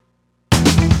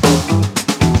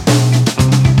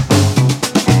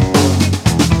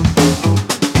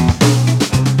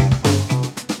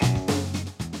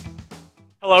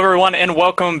everyone, and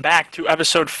welcome back to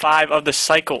episode 5 of The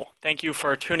Cycle. Thank you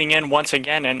for tuning in once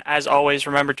again, and as always,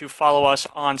 remember to follow us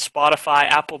on Spotify,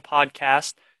 Apple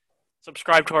Podcasts,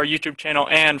 subscribe to our YouTube channel,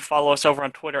 and follow us over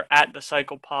on Twitter at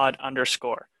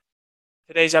TheCyclePod_.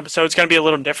 Today's episode is going to be a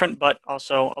little different, but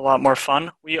also a lot more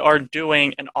fun. We are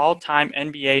doing an all-time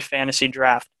NBA fantasy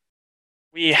draft.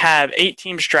 We have 8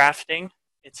 teams drafting.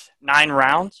 It's 9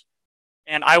 rounds.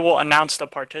 And I will announce the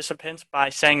participants by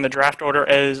saying the draft order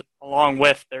is along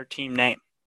with their team name.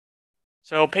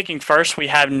 So picking first, we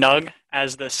have Nug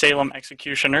as the Salem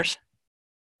Executioners.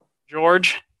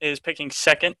 George is picking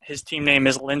second. His team name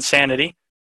is Linsanity.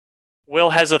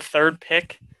 Will has a third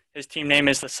pick. His team name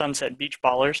is the Sunset Beach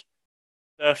Ballers.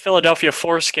 The Philadelphia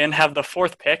Foreskin have the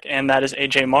 4th pick, and that is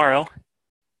AJ Morrow.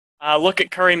 Look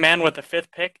at Curry Man with the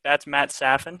 5th pick. That's Matt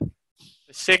Saffin.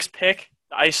 The 6th pick,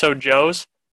 the ISO Joes.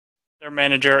 Their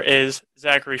manager is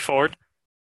Zachary Ford.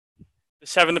 The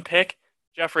 7th pick,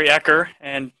 Jeffrey Ecker,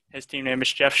 and his team name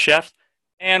is Jeff Sheff.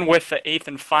 And with the 8th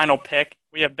and final pick,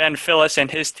 we have Ben Phillis,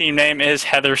 and his team name is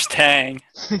Heather's Tang.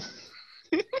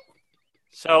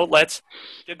 So let's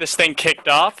get this thing kicked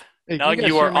off. Hey, Nug,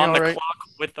 you are on the clock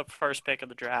with the first pick of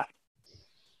the draft.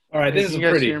 All right, this is you guys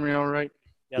pretty. hear me all right?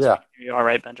 Yes, Yeah. you all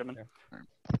right, Benjamin?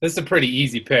 This is a pretty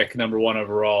easy pick, number 1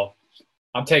 overall.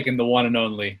 I'm taking the one and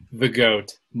only, the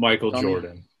GOAT, Michael Dummy.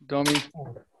 Jordan. Dummy.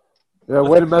 Yeah,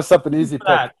 way to mess up an easy pick.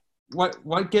 That.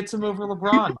 What gets him over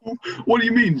LeBron? What do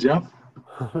you mean, Jeff?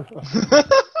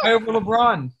 Why over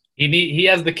LeBron? He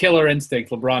has the killer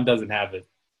instinct. LeBron doesn't have it.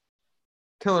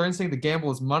 Killer instinct to gamble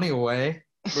his money away.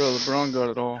 Bro, LeBron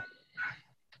got it all.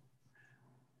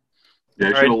 Yeah,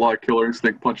 he All should right. have let Killer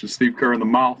Instinct punching Steve Kerr in the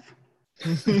mouth.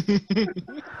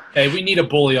 Hey, we need a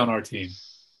bully on our team.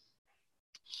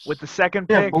 With the second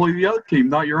Yeah, pick, bully the other team,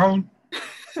 not your own.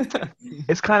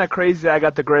 it's kind of crazy that I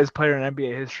got the greatest player in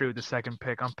NBA history with the second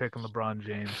pick. I'm picking LeBron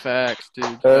James. Facts,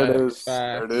 dude. There it Facts. is.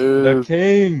 There it The is.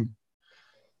 king.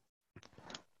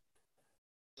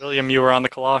 William, you were on the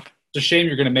clock. It's a shame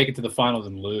you're going to make it to the finals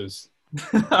and lose.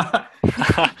 Maybe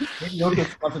you'll get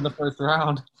swept in the first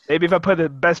round. Maybe if I play the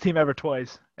best team ever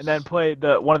twice, and then play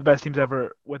one of the best teams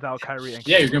ever without Kyrie and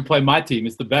Yeah, you're going to play my team.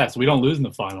 It's the best. We don't lose in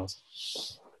the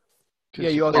finals. Yeah,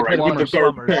 you also All right, play with the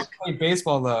third pick, Play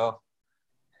baseball though.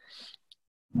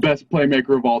 best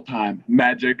playmaker of all time,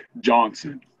 Magic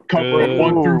Johnson. Covering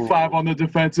 1 through 5 on the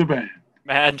defensive end.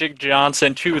 Magic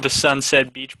Johnson to the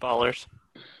Sunset Beach Ballers.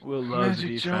 Will loves Magic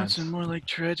defense. Johnson, more like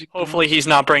tragic. Hopefully he's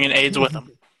not bringing AIDS with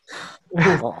him.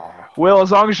 Aw. Will,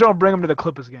 as long as you don't bring him to the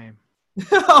Clippers game.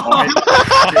 All right,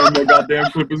 in the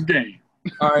goddamn Clippers game.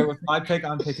 All right, with my pick,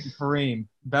 I'm picking Kareem,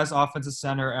 best offensive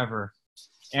center ever,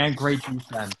 and great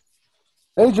defense.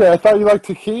 AJ, I thought you liked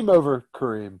Hakeem over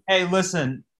Kareem. Hey,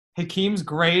 listen, Hakeem's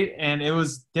great, and it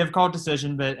was a difficult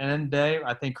decision, but at the end of the day,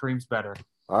 I think Kareem's better.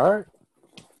 All right.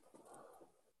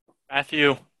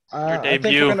 Matthew, I think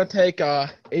debut. we're gonna take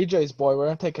AJ's boy. We're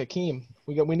gonna take Hakeem.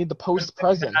 We need the post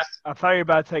presence. I thought you were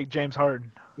about to take James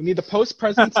Harden. We need the post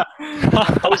presence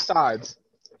on both sides.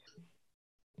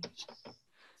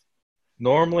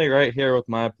 Normally, right here with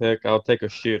my pick, I'll take a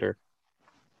shooter.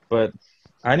 But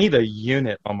I need a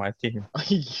unit on my team.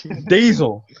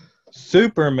 Diesel,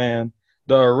 Superman,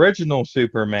 the original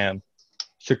Superman,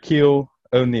 Shaquille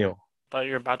O'Neal. thought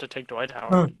you were about to take Dwight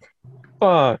Howard.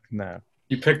 Fuck no.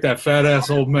 You picked that fat-ass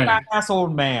old man. Fat-ass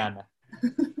old man.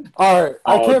 All right.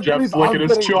 I Oh, can't Jeff's believe I'm licking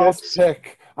his getting chops. this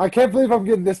pick. I can't believe I'm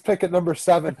getting this pick at number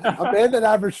 7. A man that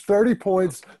averaged 30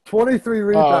 points, 23 Oh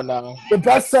rebounds, no! the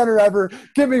best center ever.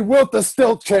 Give me Wilt the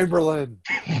Stilt Chamberlain.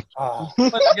 Ah.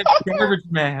 Garbage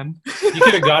man. You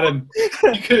could have got him.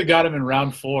 You could have got him in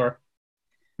round 4.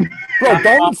 Bro,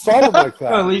 don't insult him like At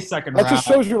that. least second That round. just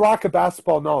shows your lack of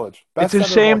basketball knowledge. It's Best a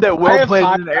center shame of that all I Will have plays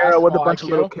high in an era with a basketball bunch of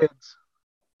little IQ.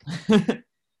 kids.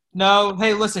 No,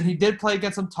 hey, listen, he did play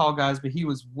against some tall guys, but he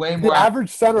was way time. more. The average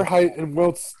center height in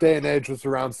Wilt's day and age was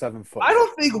around 7 foot. I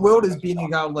don't think Wilt is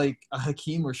beating out like a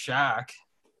Hakeem or Shaq.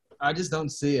 I just don't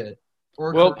see it.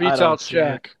 Or Wilt I beats don't out see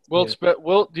it. Shaq.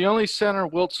 Wilt, the only center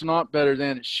Wilt's not better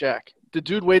than is Shaq. The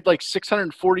dude weighed like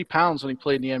 640 pounds when he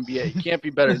played in the NBA. He can't be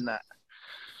better than that.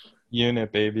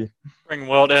 Unit, baby. Bring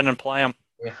Wilt in and play him.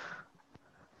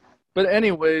 But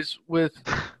anyways, with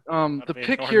the Gotta be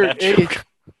pick ignoring here that at 8, joke.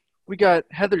 we got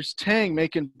Heather's Tang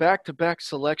making back-to-back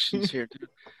selections here, dude.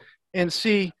 And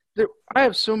see, I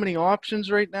have so many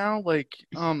options right now. Like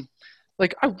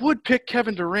I would pick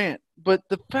Kevin Durant, but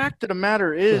the fact of the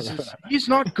matter is he's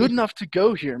not good enough to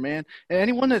go here, man. And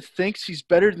anyone that thinks he's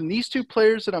better than these 2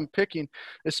 players that I'm picking,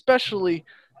 especially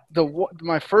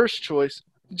my first choice,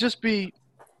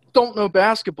 don't know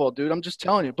basketball, dude. I'm just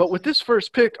telling you. But with this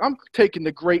first pick, I'm taking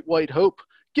the Great White Hope,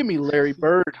 Give me Larry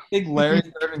Bird. Big Larry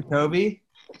Bird and Kobe.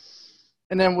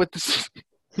 And then with the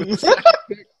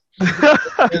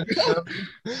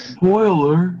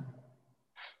Spoiler.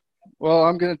 well,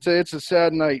 I'm gonna say it's a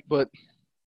sad night, but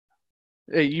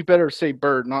hey, you better say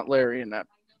Bird, not Larry in that.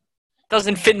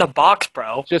 Doesn't fit in the box,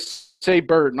 bro. Just say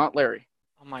Bird, not Larry.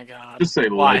 Oh my god. Just say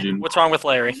Why? legend. What's wrong with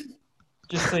Larry?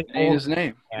 Just say Ain't his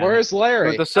name. Where's Larry?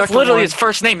 But the That's second literally one, his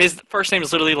first name. His first name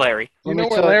is literally Larry. You let know me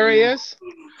where tell Larry you- is?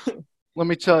 Let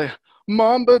me tell you,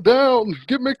 Mamba down,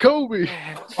 give me Kobe.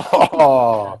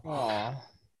 Oh, Aw.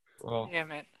 Well,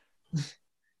 Damn it.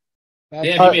 Damn,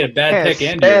 you made a bad pick and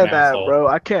you're an stand that, asshole. bro.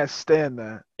 I can't stand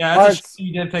that. yeah, All that's right. a shame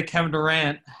you didn't pick Kevin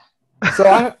Durant.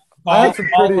 so I have some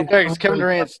pretty. Yeah, 'cause Kevin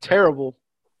Durant's terrible.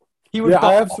 He would Yeah, I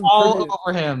ball have some all pretty-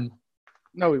 over him.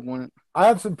 No, he wouldn't. I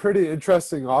have some pretty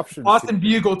interesting options. Boston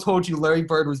here. Bugle told you Larry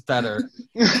Bird was better.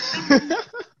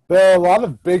 There are a lot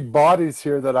of big bodies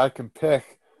here that I can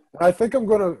pick. I think I'm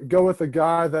going to go with a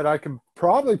guy that I can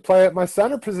probably play at my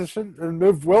center position and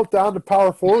move Wilt down to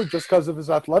power forward just because of his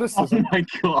Oh athleticism. my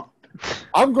god.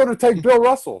 I'm going to take Bill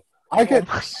Russell. I get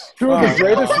two of the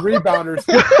greatest rebounders.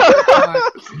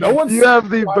 No one's You have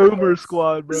the boomer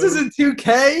squad, bro. This isn't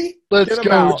 2K. Let's Get him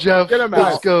go, out. Jeff. Get him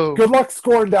Let's out. go. good luck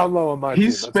scoring down low on my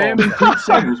He's team. That's all I'm spamming saying. Pete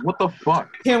Sanders. What the fuck?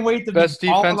 Can't wait to Best be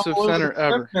balling defensive all over center the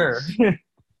ever. perimeter.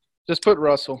 Just put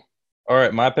Russell. All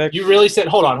right, my pick. You really said,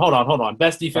 hold on.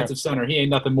 Best defensive center. He ain't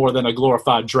nothing more than a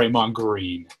glorified Draymond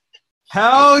Green.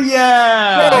 Hell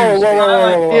yeah!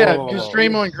 Whoa. Yeah, because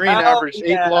Draymond Green Hell averaged 8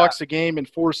 yeah. blocks a game and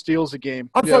 4 steals a game.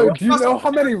 I'm Yeah, sorry, do you know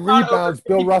how many rebounds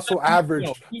Bill Russell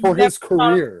averaged for his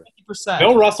career? 50%.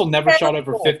 Bill Russell never shot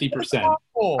over 50%.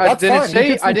 I That's didn't fine. He say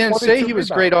gets I me didn't say 22 he was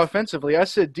great rebounds. offensively. I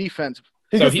said defensive.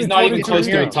 So gets he's me not even 22 close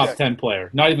to a rebounds. top 10 player.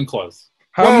 Not even close.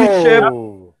 How many ships?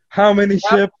 Whoa. How many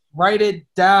ships? Write it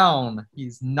down.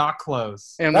 He's not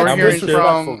close. And That's we're hearing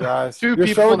disrespectful, from guys. 2 You're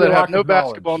people showing that your have lack no of knowledge.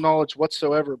 basketball knowledge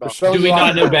whatsoever You're about showing Do we your lack not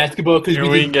of know knowledge. basketball because Here we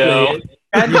we didn't go. play it?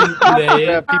 And We didn't play it.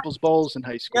 grab people's balls in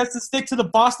high he school. has to stick to the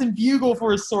Boston Bugle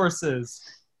for his sources.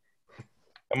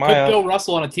 Am Put I up? Bill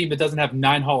Russell on a team that doesn't have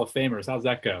 9 Hall of Famers. How's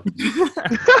that go?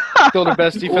 Still the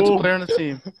best defensive player on the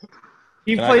team.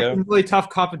 He Can I played go? some really tough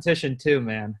competition too,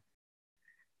 man.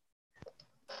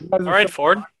 Oh, All right,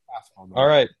 Ford. All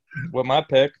right, with my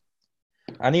pick,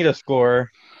 I need a scorer.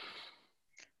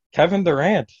 Kevin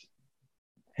Durant.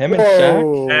 Him and Shaq.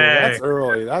 Whoa, that's Hey.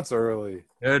 early. That's early.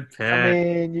 Good pick. I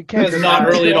mean, you can't. It's not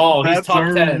early at all. He's That's top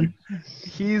early. 10.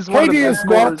 He's one of KD the is best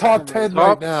not scorers top in the 10 Top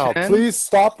right now. 10? Please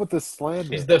stop with the slander.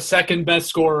 He's the second best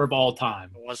scorer of all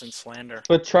time. It wasn't slander.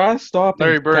 But try stopping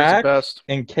Larry Bird's the Shaq best.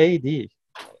 and KD.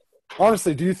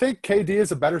 Honestly, do you think KD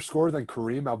is a better scorer than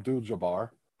Kareem Abdul-Jabbar?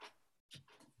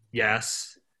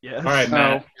 Yes. Yes. All right,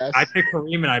 Matt. Yes. I picked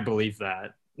Kareem and I believe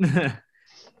that. Just-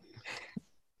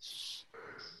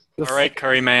 All right,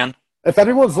 Curry man. If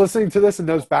anyone's listening to this and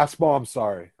knows basketball, I'm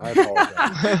sorry. I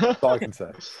apologize. That's all I can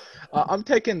say. I'm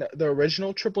taking the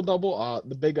original triple double,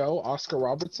 the Big O, Oscar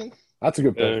Robertson. That's a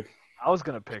good pick. I was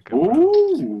gonna pick him.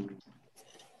 Ooh.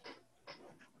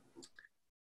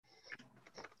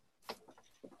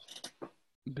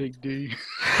 Big D.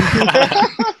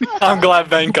 I'm glad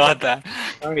Ben got that.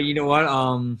 All right, you know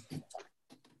what?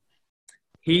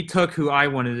 He took who I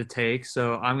wanted to take,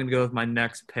 so I'm gonna go with my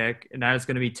next pick, and that is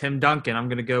gonna be Tim Duncan. I'm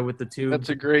gonna go with the two. That's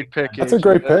a great pick. That's a AJ.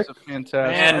 great That's pick. a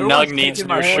fantastic. And everyone's Nug needs taking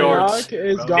new my shorts. Nug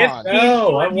is gone.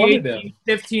 No, I wanted him.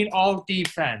 15 all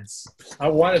defense. I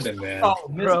wanted him, man. Oh,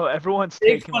 Bro, everyone's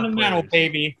big taking my fundamental, players.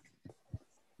 baby.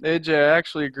 AJ, I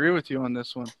actually agree with you on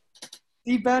this one.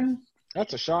 See, Ben?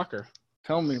 That's a shocker.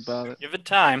 Tell me about it. Give it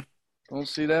time. Don't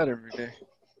see that every day.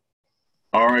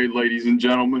 All right, ladies and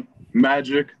gentlemen.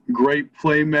 Magic, great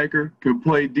playmaker, can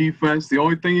play defense. The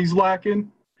only thing he's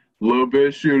lacking, a little bit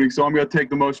of shooting. So I'm going to take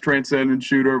the most transcendent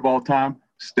shooter of all time,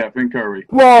 Stephen Curry.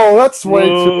 Whoa, that's way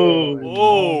too Whoa. early.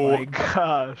 Oh my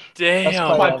gosh.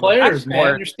 Damn. My players, That's man.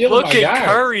 smart. You're stealing Look my at guys.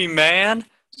 Curry, man.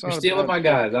 It's You're not a stealing bad my pick.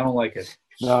 guys. I don't like it.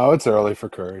 No, it's early for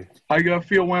Curry. How you going to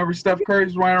feel whenever Steph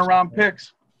Curry's running around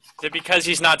picks? Is it because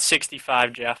he's not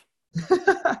 65, Jeff?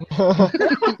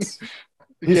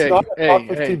 He's Hey, not a top hey,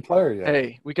 15 hey. player yet.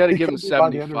 Hey, we got to He give him could be by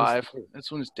the end of his 75. career.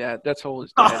 That's when his dad. That's how old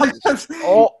his dad is.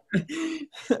 Oh.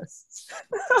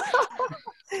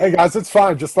 Hey, guys, it's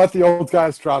fine. Just let the old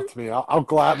guys drop to me. I'll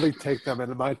gladly take them,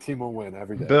 and my team will win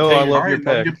every day. Bill, Hey, I all love right, your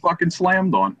never pick. get fucking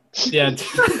slammed on. Yeah.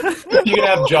 You can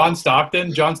have John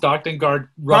Stockton. John Stockton guard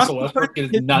Russell Westbrook,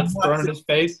 get his nuts thrown in his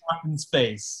face. In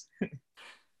space.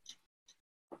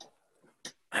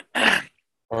 All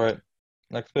right,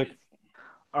 next pick.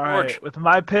 All right, George. with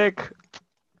my pick,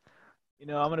 I'm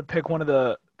gonna pick one of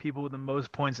the people with the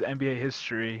most points in NBA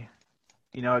history.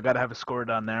 I gotta have a score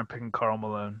down there. I'm picking Karl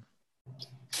Malone.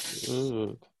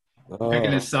 Ooh.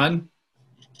 Picking his son.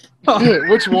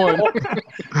 Which one?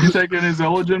 You taking his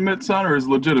illegitimate son or his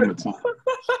legitimate son?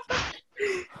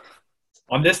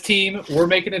 On this team, we're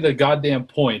making it a goddamn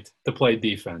point to play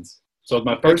defense. So with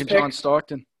my Picking first pick, John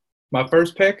Stockton. I'm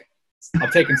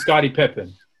taking Scottie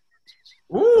Pippen.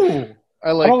 Ooh.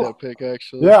 I like Oh. that pick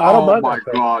actually. Yeah, I don't Oh mind my that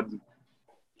pick. God!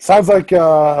 Sounds like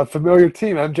a familiar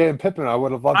team, MJ and Pippen. I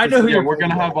would have loved I to know see who Yeah, you're we're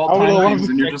gonna have I all-time would've teams, loved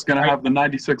and you're just gonna have the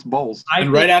 '96 Bulls.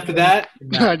 And right after that,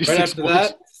 96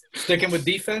 Bulls. sticking with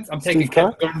defense, I'm taking Steve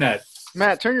Kerr? Kevin Garnett.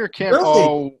 Matt, turn your camera. Really?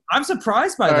 Oh, I'm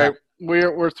surprised by all that. right.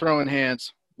 We're throwing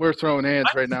hands. We're throwing hands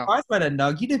I'm right now. surprised by that,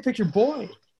 Nug. You didn't pick your boy.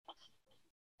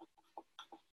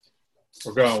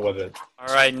 We're going with it.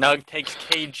 All right, Nug takes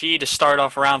KG to start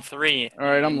off round 3. All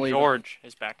right, I'm and leaving. George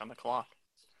is back on the clock.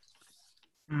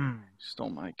 Stole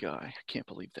my guy. I can't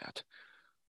believe that.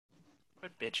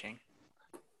 Quit bitching.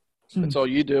 That's all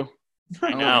you do. I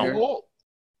don't know. care. Oh,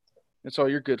 That's all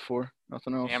you're good for.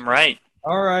 Nothing else. Damn right.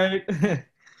 All right.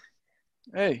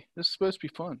 Hey, this is supposed to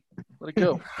be fun. Let it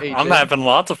go. Hey, I'm having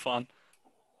lots of fun.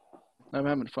 I'm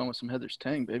having fun with some Heather's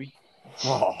Tang, baby.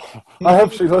 Oh, I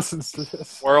hope she listens to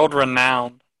this. World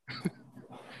renowned.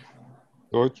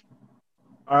 George.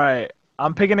 All right,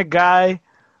 I'm picking a guy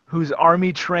who's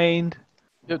army trained,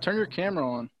 Yo, turn your camera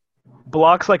on.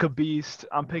 blocks like a beast.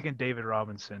 I'm picking David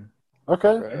Robinson.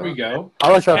 Okay, There we go.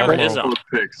 I like that Camera pick. is on.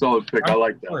 Solid pick. I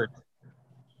like that.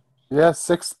 Yeah,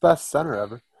 6th best center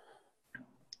ever.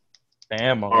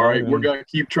 Damn. All right, we're gonna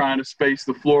keep trying to space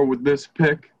the floor with this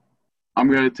pick. I'm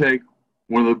gonna take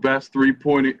one of the best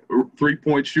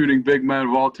three-point shooting big men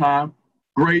of all time.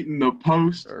 Great in the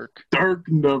post, Dirk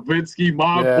Nowitzki,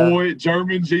 my Yeah. boy,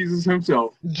 German Jesus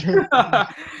himself.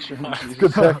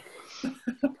 Good pick.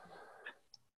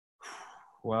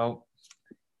 Well,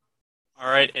 All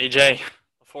right, AJ,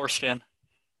 the foreskin.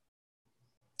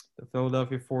 the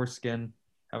Philadelphia Foreskin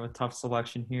have a tough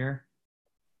selection here.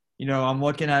 You know, I'm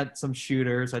looking at some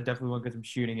shooters. I definitely want to get some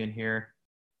shooting in here.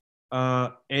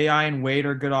 AI and Wade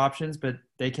are good options, but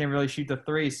they can't really shoot the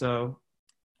three. So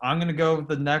I'm going to go with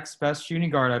the next best shooting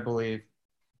guard, I believe.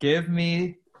 Give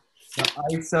me the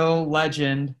ISO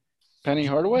legend, Penny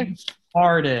Hardaway?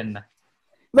 Harden.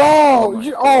 No!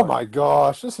 Oh my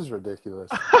gosh, this is ridiculous.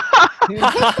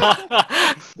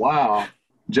 Wow.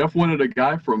 Jeff wanted a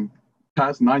guy from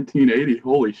past 1980.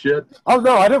 Holy shit. Oh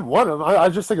no, I didn't want him. I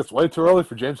just think it's way too early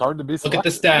for James Harden to be Look at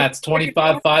the selected. stats: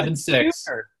 25, 5, and 6.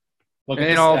 Look It at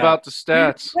ain't the all stats. about the Who you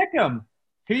gonna stats. pick him?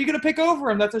 Who are you going to pick over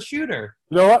him? That's a shooter.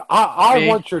 You know what? I Me?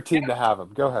 want your team to have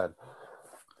him. Go ahead.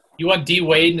 You want D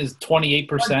Wade and his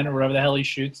 28% or whatever the hell he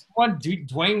shoots? One,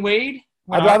 Dwayne Wade?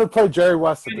 I'd rather play Jerry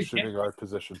West at the shooting guard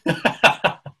position. All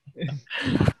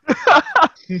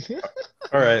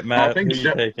right, I Matt. think Who you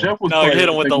Jeff, taking? Jeff was No, probably hit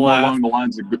him with the thinking more laugh. along the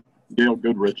lines of Gail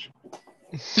Goodrich.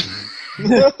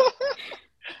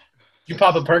 You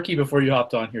pop a perky before you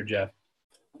hopped on here, Jeff.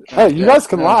 Hey, you guys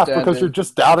can No, laugh Dad because did. you're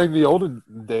just doubting the olden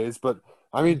days, but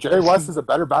I mean, Jerry West is a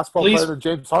better basketball Please- player than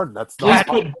James Harden. That's Please not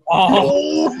put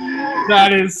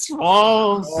That is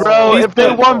false. Bro, Please if they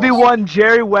put- 1v1,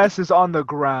 Jerry West is on the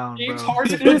ground, James bro.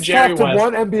 Harden and Please Jerry talk to West.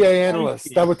 one NBA analyst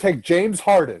that would take James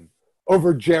Harden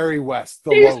over Jerry West.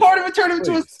 The James logo. Harden would turn him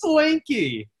into a Please.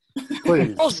 slanky.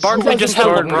 Please. Charles Barkley He just doesn't had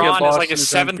start when he LeBron gets as like lost in his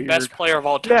his own 7th best beard. player of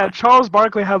all time. Yeah, Charles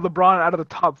Barkley had LeBron out of the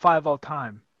top 5 all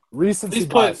time. Recency Please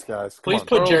put- bias, guys. Come Please on.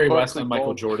 put Charles Jerry West Barkley on Michael bald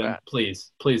and Jordan. fat.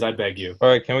 Please, please, I beg you. All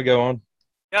right, can we go on?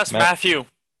 Yes, Matt. Matthew.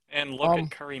 And look at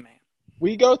Curry, man.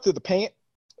 we go through the paint,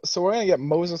 so we're gonna get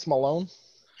Moses Malone.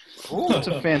 That's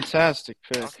a fantastic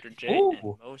pick. Dr. J Ooh.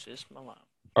 and Moses Malone.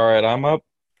 All right, I'm up.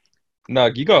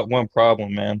 Nug, you got one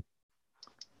problem, man.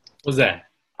 What's that?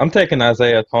 I'm taking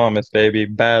Isaiah Thomas, baby.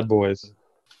 Bad boys.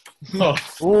 Oh,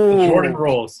 the Jordan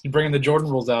rules. You're bringing the Jordan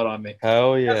rules out on me.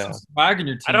 Hell You got yeah. some swag in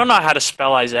your team. I don't know how to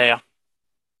spell Isaiah.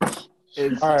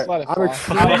 It's, All right, let it I'm fly.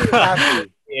 extremely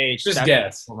happy. Just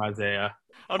guess. From Isaiah.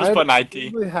 I'll just I'm put an IT.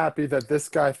 extremely happy that this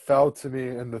guy fell to me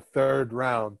in the 3rd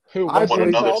round. Who? I What's want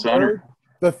believe another his center.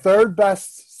 the 3rd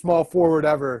best small forward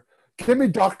ever. Give me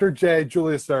Dr. J,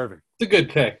 Julius Erving. It's a good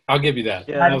pick. I'll give you that.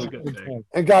 Yeah, That that's was a good pick.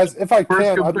 And guys, if I First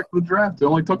can, good I'd, pick of the draft. It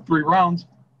only took 3 rounds.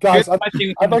 guys, Here's my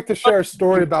thing. I'd like to share a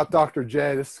story about Dr.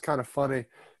 J. This is kind of funny.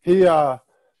 He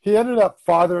ended up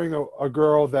fathering a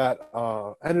girl that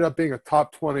ended up being a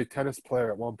top 20 tennis player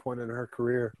at one point in her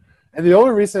career. And the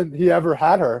only reason he ever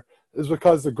had her is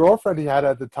because the girlfriend he had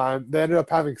at the time, they ended up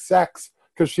having sex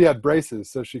because she had braces,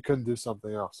 so she couldn't do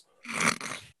something else.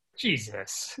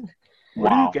 Jesus. Where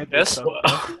do you Wow. get Yes. this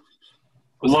stuff?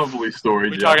 Lovely story,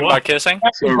 We Jeff. talking about kissing?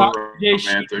 So Dr. J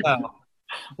shoot, romantic. though.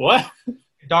 What?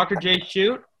 Dr. J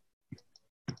shoot?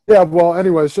 Yeah, well,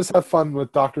 anyways, just have fun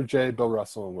with Dr. J, Bill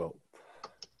Russell, and Wilt.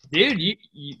 Dude,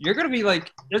 you're gonna be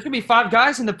like, there's gonna be 5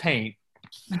 guys in the paint.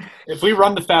 If we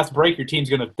run the fast break, your team's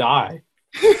gonna die.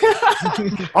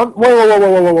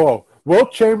 Whoa.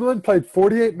 Wilt Chamberlain played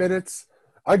 48 minutes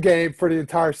a game for the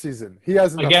entire season. He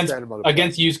has enough standing motherfucker.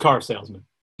 Against used car salesmen.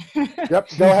 Yep,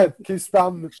 go ahead. Keep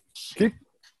spouting.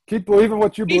 Keep believing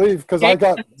what you believe, because I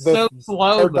got the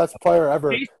third best player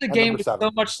ever. The game is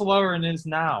so much slower than it is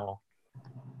now.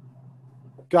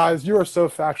 Guys, you are so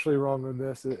factually wrong on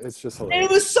this. It's just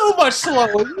hilarious. It was so much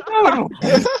slower.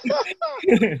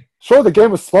 Sure, the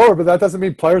game was slower, but that doesn't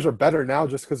mean players are better now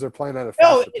just because they're playing at a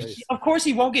faster pace. Of course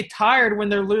he won't get tired when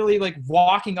they're literally like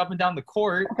walking up and down the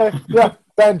court. Okay, yeah,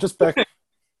 Ben, just pick.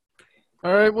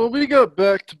 All right, well, we got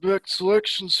back-to-back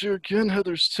selections here again.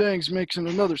 Heather's Tang's making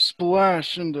another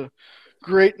splash into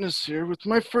greatness here. With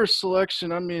my first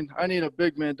selection, I mean, I need a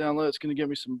big man down low that's going to get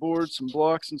me some boards, some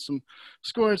blocks, and some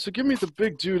scoring. So give me the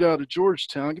big dude out of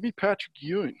Georgetown. Give me Patrick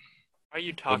Ewing. Why are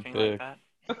you talking like that?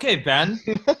 Okay, Ben.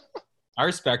 I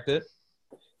respect it.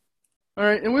 All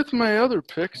right, and with my other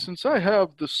pick, since I have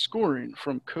the scoring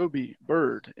from Kobe,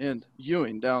 Bird, and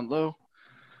Ewing down low,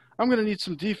 I'm going to need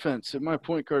some defense at my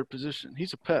point guard position.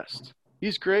 He's a pest.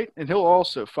 He's great, and he'll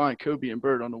also find Kobe and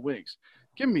Bird on the wings.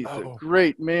 Give me the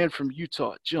great man from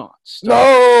Utah, John Stockton.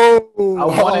 No! I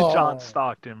wanted John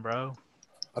Stockton, bro.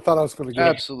 I thought I was going to get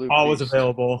Absolutely. Paul was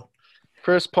available.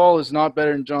 Chris Paul is not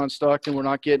better than John Stockton. We're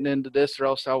not getting into this, or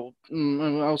else I'll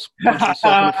punch myself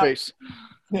in the face.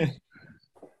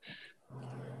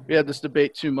 We had this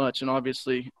debate too much, and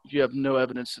obviously you have no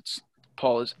evidence that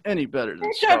Paul is any better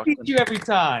than Stockton. beat you every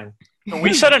time. Can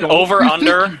we set an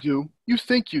over-under? You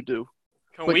think you do.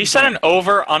 Can we set an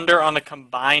over-under on the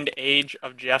combined age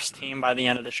of Jeff's team by the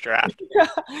end of this draft?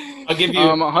 I'll give you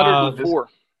 104.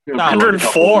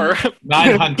 104?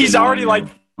 900. He's already like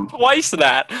twice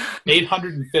that.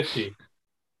 850.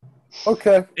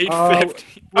 Okay.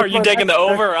 850. Are you taking the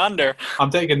over or under?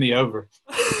 I'm taking the over.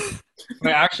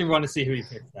 I actually want to see who he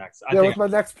picks next. With my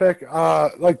next pick,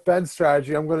 like Ben's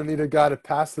strategy, I'm going to need a guy to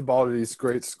pass the ball to these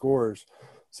great scorers.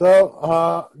 So,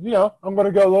 I'm going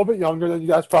to go a little bit younger than you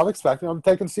guys probably expected. I'm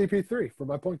taking CP3 for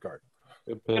my point guard.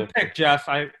 Good pick, Jeff.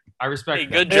 I respect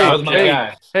that. Good job.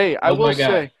 Hey, I will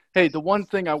say, the one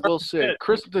thing I will say,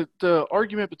 Chris, the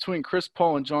argument between Chris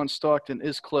Paul and John Stockton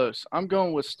is close. I'm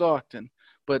going with Stockton,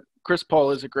 but Chris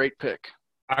Paul is a great pick.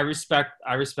 I respect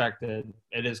it.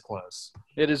 It is close.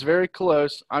 It is very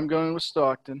close. I'm going with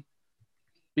Stockton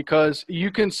because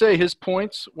you can say his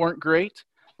points weren't great,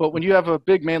 but when you have a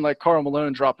big man like Karl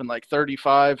Malone dropping like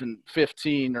 35 and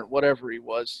 15 or whatever he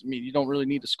was, I mean, you don't really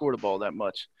need to score the ball that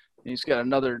much. And he's got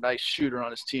another nice shooter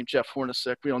on his team, Jeff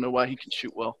Hornacek. We don't know why he can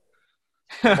shoot well.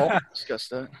 We'll discuss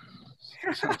that.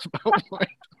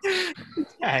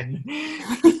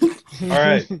 All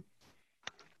right.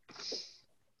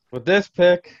 With this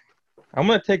pick, I'm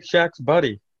going to take Shaq's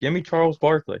buddy. Give me Charles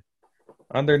Barkley.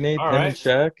 Underneath him and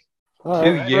Shaq.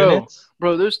 Two units.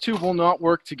 Bro, those two will not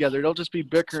work together. They'll just be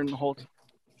bickering the whole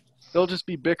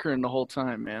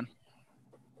time, man.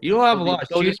 You don't have a lot of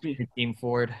shooting in your team,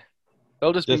 Ford.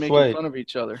 They'll just be making fun of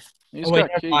each other.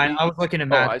 Fine. I was looking at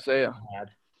Matt. Isaiah.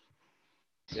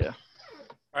 Yeah.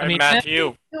 All right,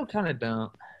 Matthew. Still kind of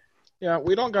don't. Yeah,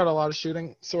 we don't got a lot of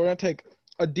shooting, so we're going to take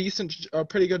a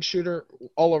pretty good shooter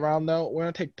all around, though. We're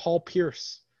going to take Paul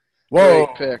Pierce. Whoa.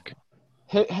 Great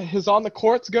pick. His on the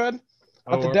court's good.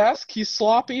 At the desk, he's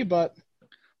sloppy, but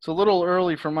it's a little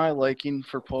early for my liking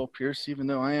for Paul Pierce, even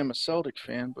though I am a Celtic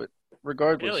fan. But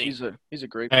regardless, he's a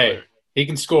great player. He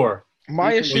can score.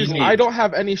 My issue is I don't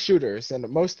have any shooters, and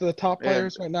most of the top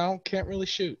players right now can't really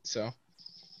shoot. So,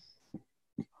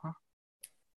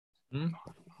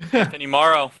 Anthony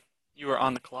Morrow, you are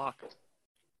on the clock.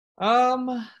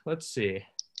 Let's see.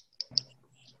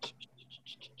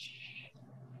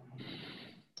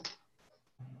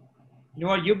 You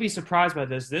know what? You'll be surprised by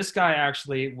this. This guy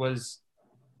actually was,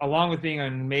 along with being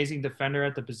an amazing defender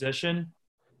at the position,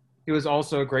 he was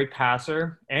also a great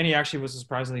passer, and he actually was a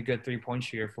surprisingly good three-point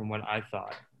shooter from what I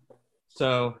thought.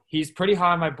 So he's pretty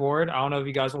high on my board. I don't know if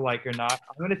you guys will like it or not.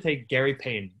 I'm going to take Gary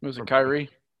Payton. Was it Kyrie?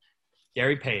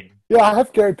 Gary Payton. Yeah, I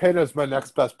have Gary Payton as my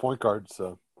next best point guard.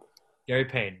 So Gary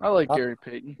Payton. I like Gary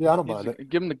Payton. Yeah, I don't mind it.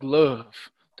 Give him the glove.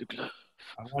 The glove.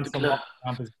 I want some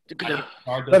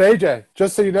But AJ,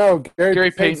 just so you know,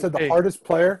 Gary Payton said the hardest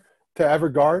player to ever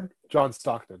guard, John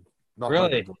Stockton.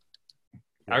 Really?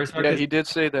 He did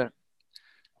say that.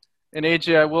 And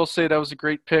AJ, I will say that was a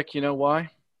great pick. You know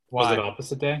why? Was it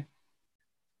opposite day?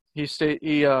 He played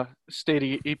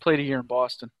a year in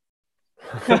Boston.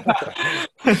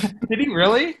 Did he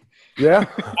really? Yeah.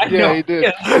 Yeah, he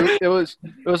did. It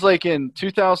was like in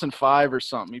 2005 or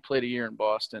something. He played a year in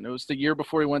Boston. It was the year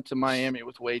before he went to Miami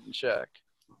with Wade and Shaq.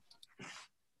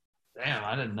 Damn,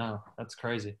 I didn't know. That's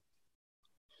crazy.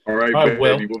 All right, All right,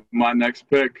 Will. baby. With my next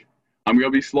pick, I'm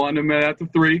going to be slotting him in at the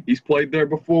 3. He's played there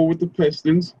before with the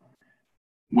Pistons.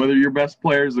 Whether your best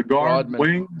player is a guard, Rodman.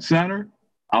 wing, center,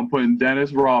 I'm putting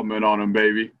Dennis Rodman on him,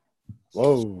 baby.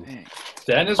 Whoa. Dang.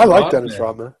 Dennis I like Rodman. Dennis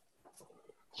Rodman.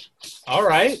 All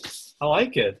right. I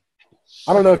like it.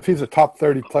 I don't know if he's a top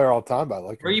 30 player all time, but I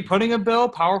like him. Where are you putting him, Bill?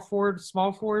 Power forward,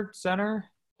 small forward, center?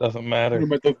 Doesn't Put matter.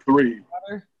 him at the 3.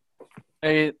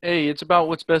 Hey, it's about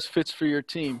what's best fits for your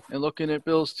team. And looking at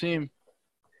Bill's team,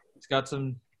 He's got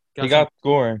some. He got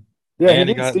scoring. Yeah, And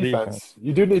he he needs got defense. defense.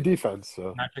 You do need defense.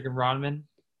 So Patrick and Rodman.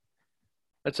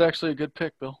 that's actually a good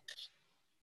pick, Bill.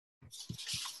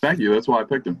 Thank you. That's why I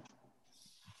picked him.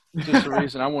 Just the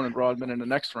reason I wanted Rodman in the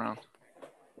next round.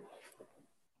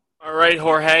 All right,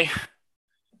 Jorge.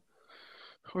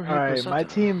 All right, my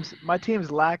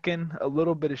team's lacking a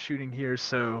little bit of shooting here,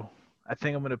 so I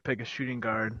think I'm gonna pick a shooting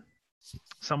guard,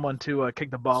 someone to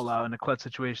kick the ball out in a clutch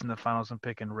situation. In the finals, I'm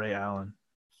picking Ray Allen.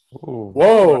 Ooh.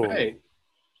 whoa. Hey.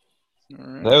 All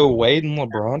right. No Wade and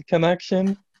LeBron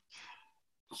connection?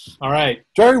 All right.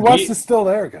 Jerry West is still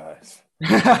there, guys.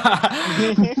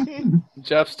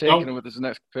 Jeff's taking Don't- it with his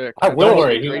next pick. I Don't will.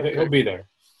 worry. Great He'll pick. be there.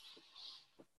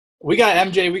 We got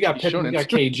MJ. We got He Pippen. We got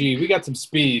shouldn't. KG. We got some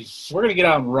speed. We're going to get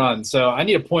out and run. So I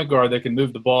need a point guard that can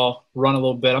move the ball, run a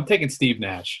little bit. I'm taking Steve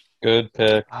Nash. Good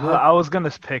pick. I was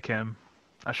gonna pick him.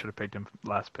 I should have picked him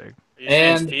last pick. Are you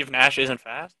saying And- Steve Nash isn't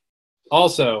fast?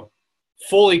 Also,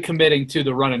 fully committing to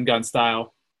the run and gun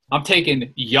style. I'm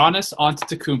taking Giannis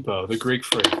Antetokounmpo, the Greek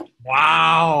freak.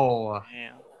 Wow.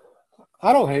 Damn.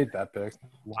 I don't hate that pick.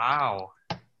 Wow.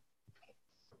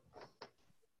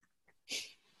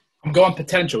 I'm going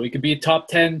potential. He could be top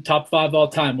 10, top 5 all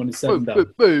time when it's said Boo, and boo,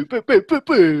 done. boo, boo, boo, boo,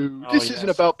 boo. Oh, This yes. isn't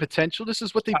about potential. This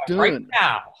is what they've done. Right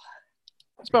now.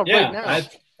 It's about Yeah, right now.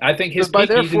 I think his By peak,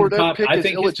 he's in therefore, the that top. pick I is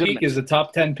think his peak illegitimate. is a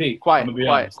top 10 peak. I'm Quiet, gonna be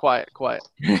quiet, honest. quiet, quiet.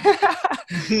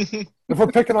 If we're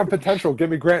picking on potential, give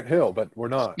me Grant Hill, but we're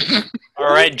not.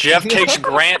 All right, Jeff takes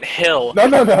Grant Hill. No.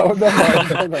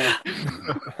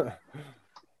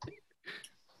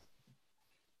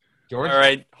 George? All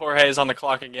right, Jorge is on the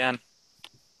clock again.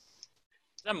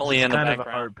 Is Emily in the Kind of a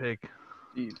background? hard pick.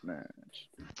 Steve Nash.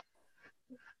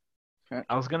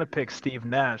 I was gonna pick Steve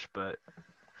Nash, but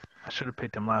I should have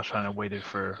picked him last round and waited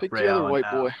for Pick Ray the other Allen white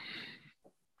now. boy.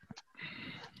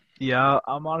 Yeah,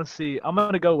 I'm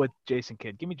gonna go with Jason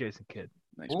Kidd. Give me Jason Kidd.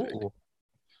 Nice pick. Ooh.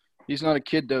 He's not a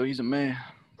kid though. He's a man.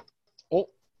 Oh,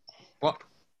 What?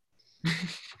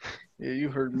 Yeah, you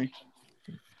heard me.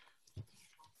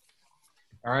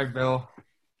 All right, Bill.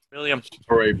 William.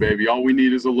 All right, baby. All we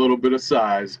need is a little bit of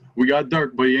size. We got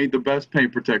Dirk, but he ain't the best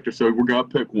paint protector, so we're going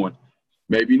to pick one.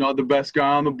 Maybe not the best guy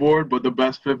on the board, but the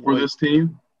best fit for this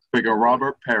team. Pick a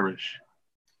Robert Parrish.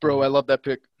 Bro, I love that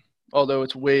pick. Although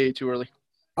it's way too early.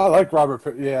 I like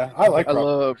Robert. Yeah, I like I Robert.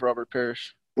 love Robert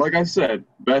Parrish. Like I said,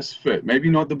 best fit. Maybe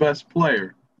not the best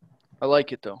player. I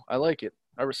like it though. I like it.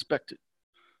 I respect it.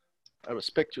 I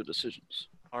respect your decisions.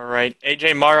 All right,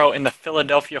 AJ Morrow and the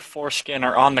Philadelphia Foreskin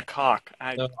are on the cock.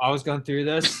 So I was going through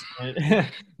this.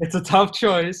 It's a tough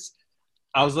choice.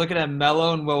 I was looking at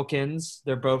Melo and Wilkins.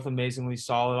 They're both amazingly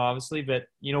solid, obviously. But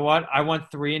you know what? I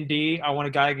want 3 and D. I want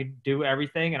a guy who can do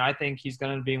everything, and I think he's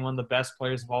going to be one of the best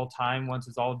players of all time once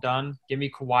it's all done. Give me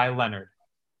Kawhi Leonard.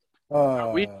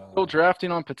 We still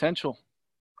drafting on potential.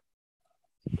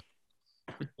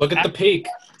 Look at the peak.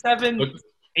 7, Look-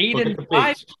 8, look at and the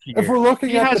 5. peaks. if we're looking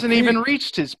He at hasn't the peak, even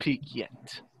reached his peak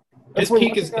yet. His we're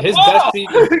peak is looking at- his Oh, best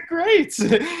season. great.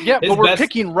 Yeah, His but we're best-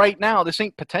 picking right now. This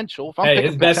ain't potential. If I'm Hey,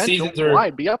 picking his best potential, seasons are-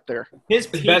 I'd be up there. His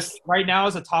peak best- right now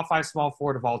is a top 5 small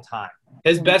forward of all time.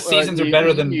 His best seasons are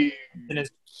better than And it's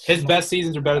his best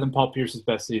seasons are better than Paul Pierce's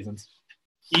best seasons.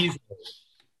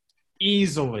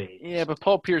 easily. Yeah, but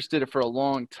Paul Pierce did it for a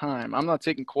long time. I'm not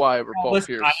taking Kawhi over Paul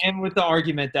Listen, Pierce. I am with the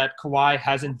argument that Kawhi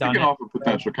hasn't done Picking it. off of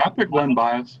potential. Can I pick Len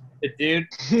Bias? The dude,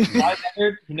 Kawhi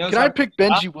Leonard, he knows Can how I to pick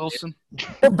Benji Wilson?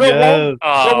 Bill Yes.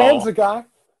 Walton's Oh, a guy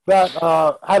that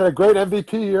had a great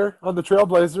MVP year on the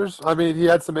Trailblazers. I mean, he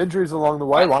had some injuries along the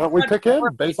way. Why don't we pick him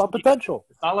based on potential?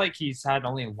 It's not like he's had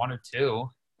only 1 or 2.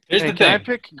 Here's Hey, the can I thing.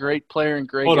 pick great player and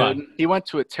Greg Hold on. Oden? He went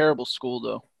to a terrible school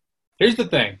though. Here's the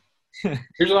thing.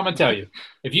 Here's what I'm gonna tell you.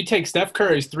 If you take Steph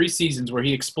Curry's 3 seasons where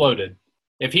he exploded,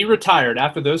 if he retired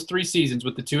after those 3 seasons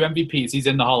with the 2 MVPs, he's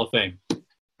in the Hall of Fame.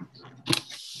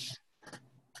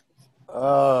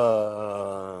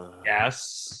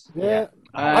 Yes. Yeah.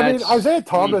 I mean, Isaiah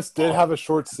Thomas did have a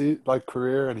short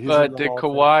career, and he's. But did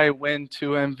Kawhi win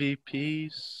 2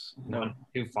 MVPs? No,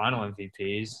 2 final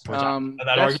MVPs. Which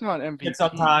that's not MVP.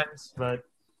 Sometimes, but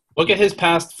look at his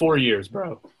past 4 years,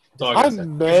 bro. I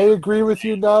may agree with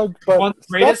you, Nug, but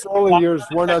Steph's early years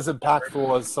weren't as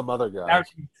impactful as some other guys.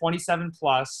 Averaging 27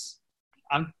 plus.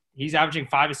 He's averaging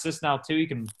 5 assists now too. He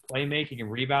can play make. He can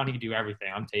rebound. He can do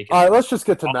everything. I'm taking. All right, let's just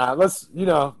get to Matt. Let's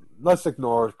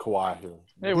ignore Kawhi here.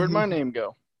 Hey, where'd my name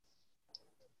go?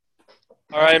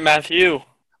 All right, Matthew.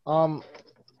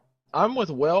 I'm with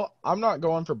Will. I'm not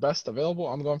going for best available.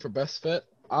 I'm going for best fit.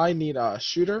 I need a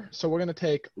shooter, so we're gonna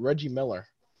take Reggie Miller.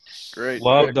 Great.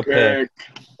 Love the pick.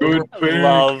 Good pick.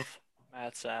 Love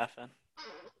Matt Saffin.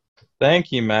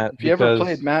 Thank you, Matt. If you ever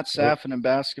played Matt Saffin in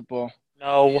basketball,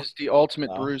 no, he's the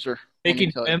ultimate bruiser.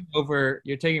 Taking him over,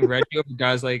 you're taking Reggie over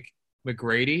guys like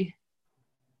McGrady.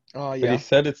 Oh yeah. But he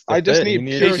said it's the I just fit.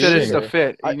 need He said it's the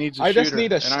fit. He needs a I shooter, just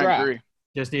need a and strap. I agree.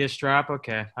 Just need a strap.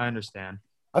 Okay, I understand.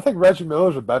 I think Reggie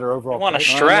Miller's a better overall. You want a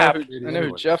player. strap? I know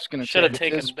who Jeff's going to Should have take.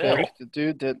 taken His Bill. pick, the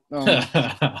dude that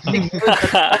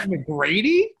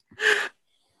McGrady?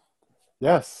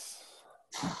 Yes.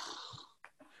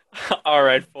 All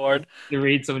right, Ford. To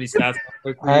read some of these stats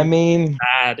quickly. I mean,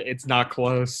 bad. It's not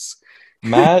close.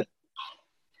 Matt,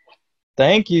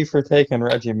 thank you for taking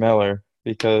Reggie Miller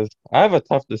because I have a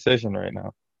tough decision right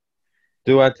now.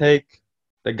 Do I take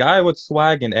the guy with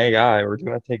swag and AI, or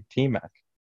do I take T-Mac?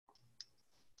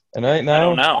 And right now, I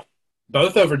don't know.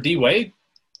 Both over D Wade.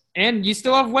 And you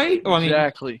still have Wade? Oh, I mean,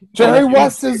 exactly. Jerry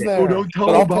West is there. Don't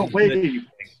tell about Wade.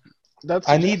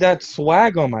 I need that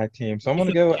swag on my team, so I'm going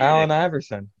to go Allen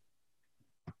Iverson.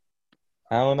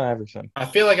 Allen Iverson. I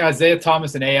feel like Isaiah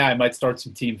Thomas and AI might start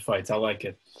some team fights. I like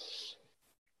it.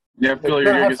 Yeah, I feel like You're you're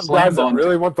gonna gonna have get some guys slammed that on.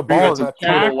 really want the You ball got in some that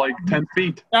total team. like 10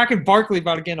 feet. Jack and Barkley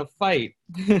about to get in a fight.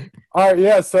 All right,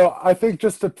 yeah. So I think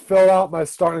just to fill out my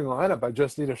starting lineup, I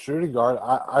just need a shooting guard.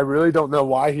 I really don't know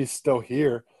why he's still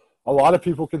here. A lot of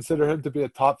people consider him to be a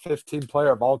top 15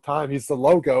 player of all time. He's the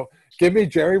logo. Give me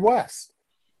Jerry West.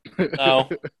 No.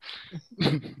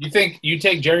 You think you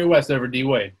take Jerry West over D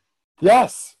Wade?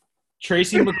 Yes.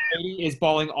 Tracy McGrady is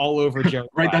balling all over Joe.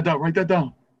 Write that down. Write that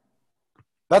down.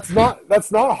 That's not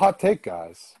a hot take,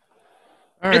 guys.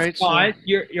 All It's right, fine.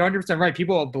 You're 100% right.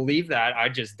 People believe that. I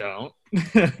just don't.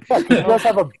 Yeah, 'cause you guys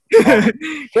have a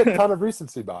shit ton of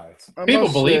recency bias. I People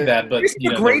must believe say- that, but Tracy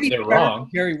you know, McGrady they're better than wrong.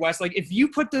 Jerry West. Like, if you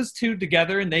put those two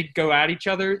together and they go at each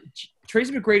other,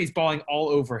 Tracy McGrady's balling all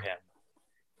over him.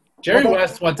 Jerry Well,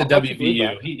 West went to I'll let you believe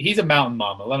WVU. He's a mountain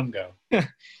mama. Let him go.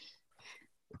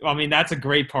 I mean, that's a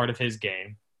great part of his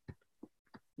game.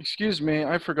 Excuse me,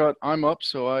 I forgot I'm up,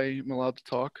 so I'm allowed to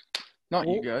talk. Not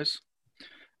you guys.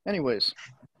 Anyways,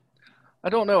 I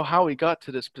don't know how he got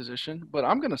to this position, but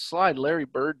I'm going to slide Larry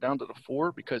Bird down to the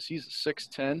 4 because he's a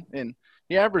 6'10", and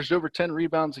he averaged over 10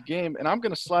 rebounds a game. And I'm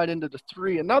going to slide into the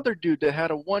 3, another dude that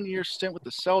had a 1-year stint with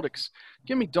the Celtics.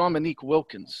 Give me Dominique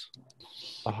Wilkins.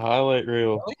 A highlight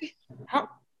reel. How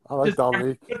I like does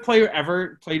Dominique. every good player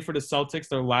ever played for the Celtics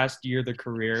their last year of their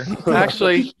career?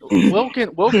 Actually,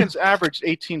 Wilkins averaged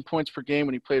 18 points per game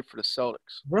when he played for the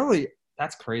Celtics. Really?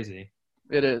 That's crazy.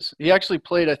 It is. He actually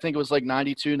played, I think it was like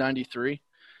 92, 93.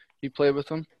 He played with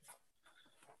them.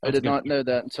 I That's did good. not know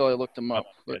that until I looked him up.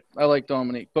 But I like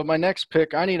Dominique. But my next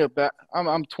pick, I need a back.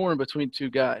 I'm torn between two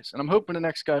guys, and I'm hoping the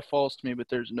next guy falls to me, but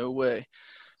there's no way.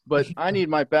 But I need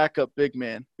my backup big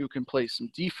man who can play some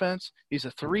defense. He's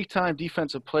a 3-time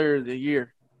Defensive Player of the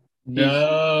Year.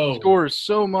 No. He scores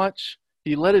so much.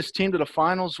 He led his team to the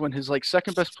finals when his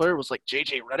second best player was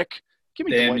J.J. Redick. Give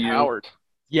me Damn Dwight you. Howard.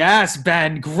 Yes,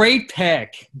 Ben. Great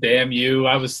pick. Damn you.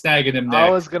 I was snagging him I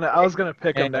next. was gonna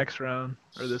pick Yeah. him next round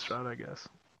or this round, I guess.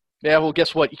 Yeah, well,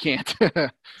 guess what? You can't.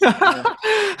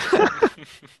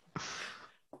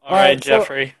 All right, so-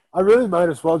 Jeffrey. I really might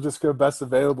as well just go best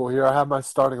available here. I have my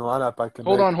starting lineup. I can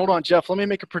Hold make. on, Jeff. Let me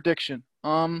make a prediction.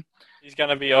 He's going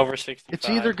to be over 65. It's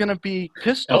either going to be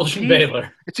Pistol Elgin Pete.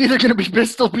 Baylor. It's either going to be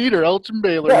Pistol Pete or Elgin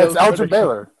Baylor. Yeah, it's That was Elgin my prediction.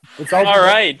 Baylor. It's Elgin All Baylor.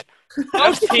 right.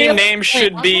 Jeff's team name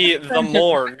should be the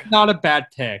Morgue. Not a bad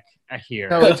pick here.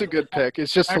 No, it's a good pick.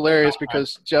 It's just hilarious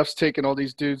because Jeff's taking all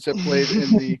these dudes that played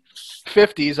in the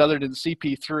 50s other than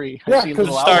CP3. Yeah, I see a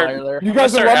little 'cause outlier there. You I'm going to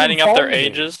guys are start letting adding them up their follow me.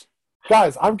 ages.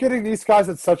 Guys, I'm getting these guys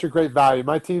at such a great value.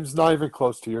 My team's not even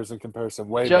close to yours in comparison.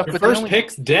 Way Jeff, better. Your but first the only-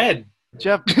 pick's dead.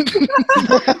 Jeff,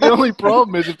 the only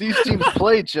problem is if these teams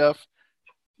play, Jeff,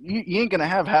 you ain't going to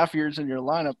have half years in your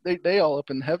lineup. They all up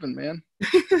in heaven, man.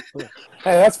 Hey,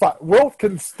 that's fine. Wilt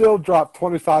can still drop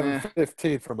 25 Yeah. and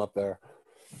 15 from up there.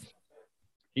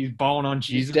 He's balling on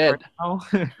Jesus dead. right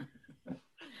now.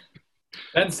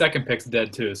 Ben's second pick's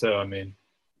dead too, so I mean.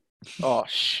 Oh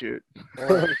shoot.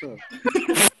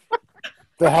 The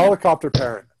helicopter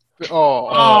parent. Oh,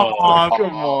 come on,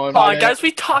 Come on, man. guys,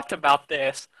 we talked about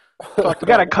this. We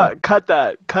gotta cut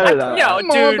that. Cut it out. Yo,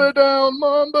 dude, Mamba down,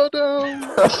 Mamba down.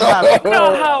 you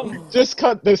know how Just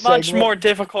cut this much segment. more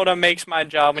difficult it makes my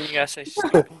job when you guys say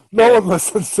No one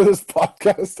listens to this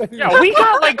podcast anymore. yeah, we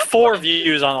got like 4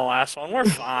 views on the last one. We're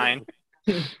fine.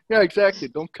 Yeah, exactly.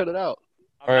 Don't cut it out.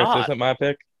 All right, so not. is it my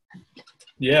pick?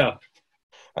 Yeah.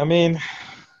 I mean,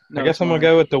 No, I guess it's I'm gonna mine.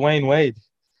 go with Dwayne Wade.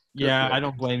 Yeah, I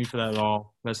don't blame you for that at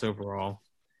all. Best overall.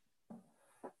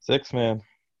 6 man.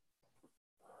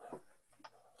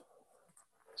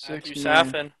 Matthew 6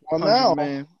 Saffin. Well, 100 now,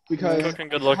 man. because Looking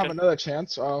good I have looking. another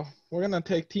chance, we're going to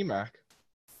take T-Mac.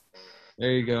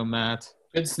 There you go, Matt.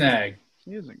 Good snag.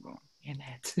 He isn't going. Damn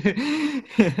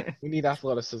it. We need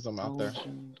athleticism out there.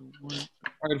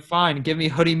 All right, fine. Give me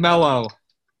Hoodie Mello.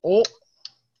 Oh,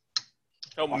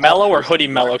 So Mello or Hoodie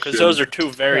Mello, because those are 2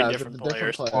 very yeah, different the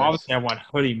players. Well, obviously, I want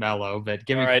Hoodie Mello, but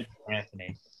give me All right.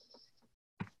 Anthony.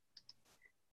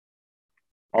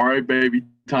 All right, baby.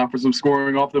 Time for some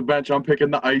scoring off the bench. I'm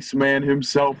picking the Iceman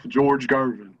himself, George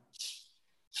Garvin.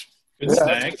 Good Yeah,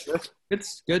 snag.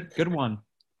 that's good. Good one.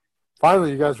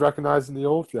 Finally, you guys recognizing the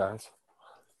old guys.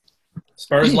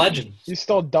 Spurs legend. you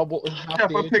still double half Yeah,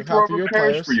 the I age of picked half of Robert your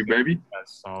Parrish players. for you, baby.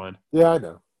 That's solid. Yeah, I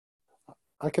know.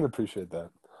 I can appreciate that.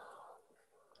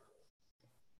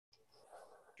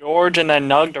 George and then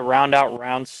Nug to round out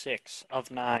round 6 of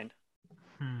 9.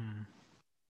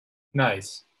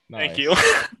 Nice. Thank Nice. you.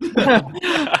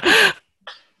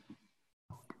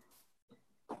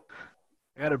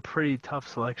 I got a pretty tough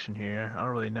selection here. I don't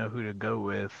really know who to go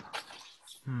with.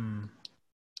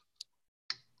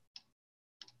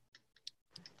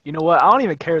 You know what? I don't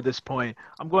even care at this point.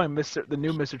 I'm going the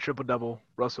new Mr. Triple Double,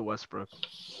 Russell Westbrook.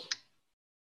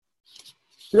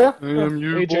 Yeah,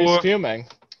 AJ's fuming.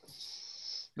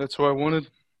 That's what I wanted.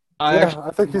 I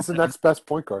think he's the next best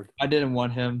point guard. I didn't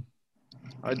want him.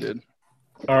 I did.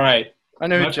 All right. I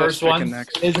know My who Jeff's first one picking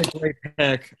next. It's a great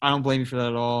pick. I don't blame you for that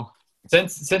at all.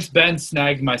 Since Ben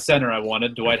snagged my center I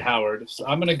wanted, Dwight Howard, so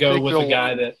I'm going to go Big with Bill. a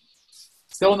guy that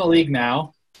still in the league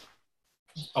now.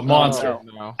 A monster.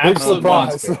 No. Big Absolute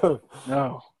surprise. monster.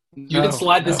 No. You can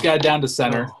slide this guy down to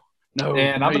center. No.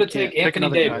 And I'm no, going you to take can't. Pick Anthony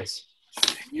another guy. Davis.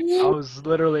 I was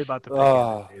literally about to pick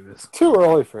Anthony Davis. It's too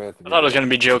early for Anthony. I thought it was going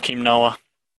to be Joakim Noah.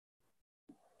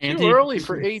 Anthony early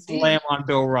for AD. Slam on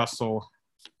Bill Russell.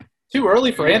 Too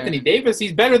early for Yeah. Anthony Davis.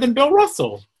 He's better than Bill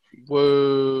Russell.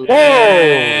 Whoa.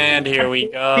 And here we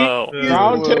go.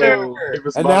 Round two.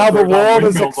 Davis And now the Monster got world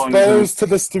is windmills on his exposed to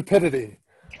the stupidity.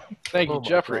 Thank you, Oh my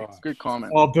Jeffrey. God. Good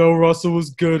comment. Oh, Bill Russell was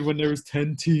good when there was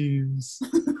 10 teams.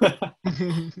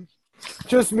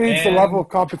 Just means the And- level of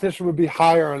competition would be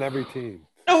higher on every team.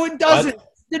 No, it doesn't.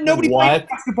 Nobody What? played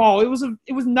basketball. It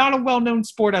was not a well-known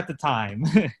sport at the time.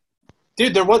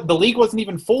 Dude, the league wasn't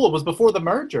even full. It was before the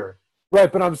merger.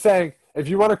 Right, but I'm saying if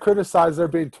you want to criticize there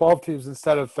being 12 teams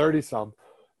instead of 30-some,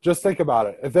 just think about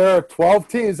it. If there are 12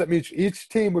 teams, that means each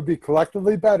team would be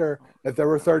collectively better if there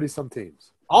were 30-some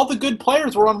teams. All the good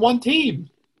players were on one team.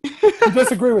 You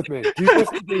disagree with me? Do you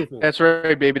disagree with me? That's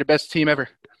right, baby. The best team ever.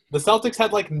 The Celtics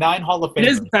had like 9 Hall of It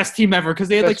is Famers. the best team ever because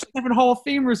they had like Best- 7 Hall of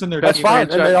Famers in their That's team. fine.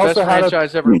 And they also best had a,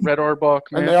 franchise ever. Red Auerbach,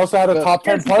 man. and they also had a Best- top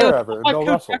 10 Yes, player the ever, in top Bill coach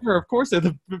Russell. ever. Of course, they're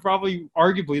probably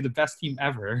arguably the best team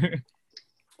ever.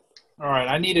 All right,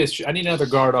 I need another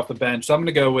guard off the bench, so I'm going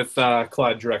to go with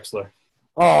Clyde Drexler.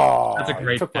 Oh, That's a you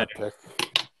great took my pick. pick.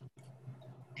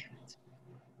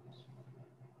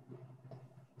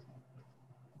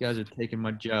 You guys are taking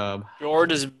my job.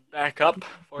 George is back up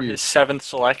for his 7th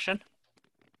selection.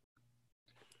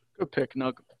 Good pick,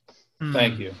 Nug.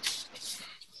 Thank you.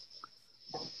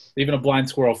 Even a blind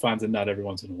squirrel finds a nut every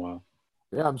once in a while.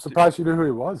 Yeah, I'm surprised you knew who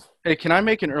he was. Hey, can I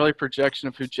make an early projection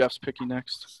of who Jeff's picking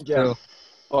next? Yeah.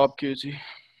 Bob Cousy.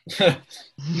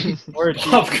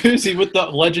 Bob Cousy with the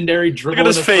legendary dribble. Look at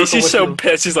his in a face. circle He's with so the-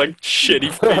 pissed. He's like, shit, he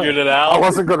figured it I out.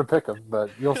 wasn't going to pick him, but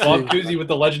you'll see. Bob Cousy with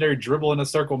the legendary dribble in a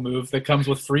circle move that comes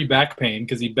with free back pain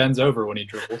because he bends over when he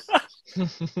dribbles.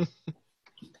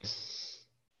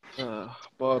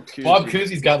 Bob Cousy. Bob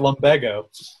Cousy's got lumbago.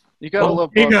 You gotta Oh, love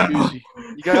Bob yeah. Cousy.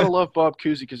 You gotta love Bob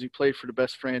Cousy because he played for the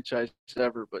best franchise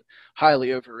ever, but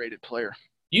highly overrated player.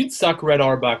 You'd suck Red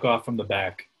Auerbach off from the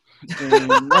back.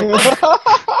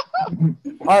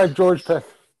 All right, George, pick.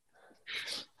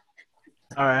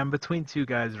 All right, I'm between 2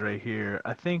 guys right here.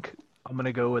 I think I'm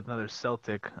gonna go with another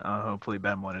Celtic. Hopefully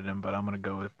Ben wanted him, but I'm gonna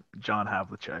go with John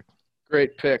Havlicek.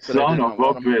 Great pick. But I Son did of not a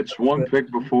want him. bitch. One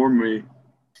pick before me.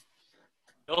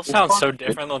 Bill sounds so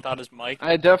different without his mic.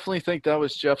 I definitely think that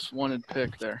was Jeff's wanted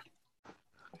pick there.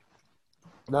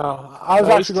 No, I was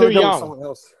No, actually going he's to too go with young. someone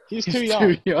else. He's He's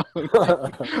too young.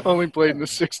 Only played in the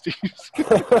 60s. Is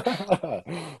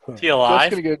he Jeff's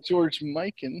alive? going to go George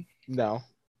Mikan. No.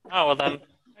 Oh, well then,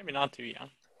 maybe not too young.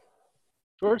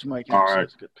 George Mikan All is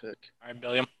right. a good pick. All right,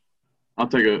 Billiam. I'll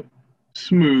take a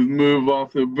smooth move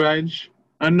off the bench.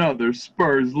 Another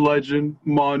Spurs legend,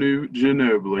 Manu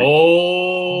Ginobili.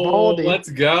 Oh, Baldy. let's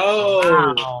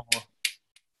go. Wow.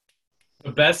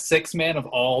 The best six man of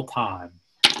all time.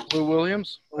 Lou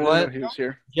Williams? I didn't What? know he was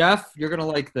here. Jeff, you're gonna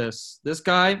like this. This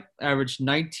guy averaged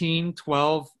 19,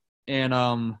 12, and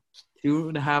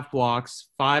 2.5 blocks,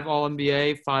 5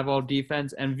 All-NBA, 5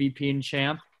 All-Defense, MVP and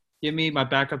champ. Give me my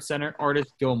backup center, Artis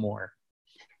Gilmore.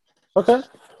 Okay.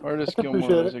 Artis I can Gilmore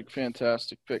appreciate was a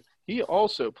fantastic pick. He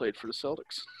also played for the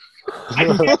Celtics.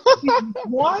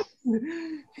 What?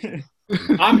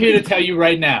 I'm here to tell you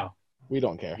right now, We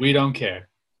don't care. we don't care.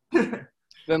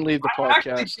 Then leave the I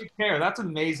actually podcast. do care. That's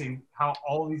amazing how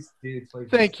all these dudes play.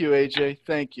 Thank you, AJ.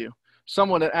 Thank you.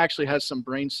 Someone that actually has some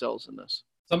brain cells in this.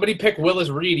 Somebody pick Willis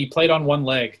Reed. He played on one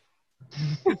leg.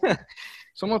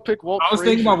 Someone pick Walt I was Frazier.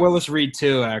 thinking about Willis Reed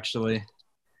too, actually.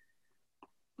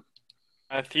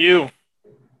 Matthew.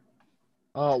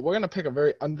 We're gonna pick a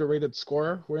very underrated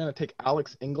scorer. We're gonna take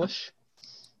Alex English.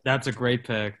 That's a great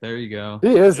pick. There you go.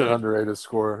 He is an underrated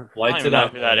scorer. I Lights don't it even know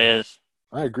up. who that is.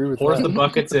 I agree with Pours that. the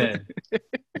buckets in.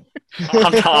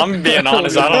 I'm being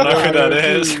honest. I don't know who that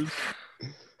is.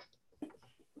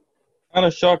 Kind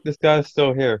of shocked this guy's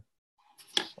still here.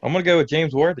 I'm gonna go with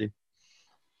James Worthy.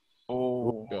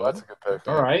 Oh, That's a good pick.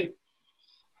 All right.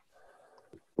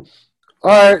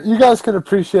 All right, you guys can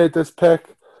appreciate this pick.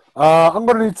 I'm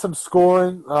going to need some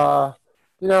scoring.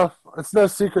 It's no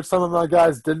secret some of my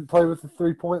guys didn't play with the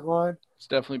three-point line. it's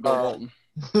definitely Bill Walton.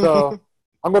 So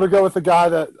I'm going to go with a guy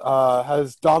that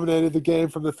has dominated the game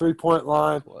from the three-point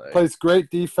line, plays great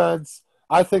defense.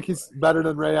 I think he's better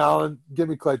than Ray Allen. Give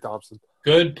me Klay Thompson.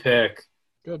 Good pick.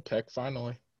 Good pick,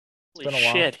 finally. Holy been a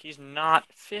while. shit, he's not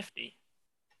 50.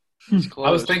 He's close.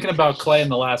 I was thinking about Clay in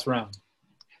the last round.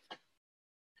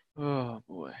 Oh,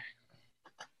 boy.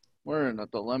 We're in a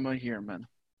dilemma here, man.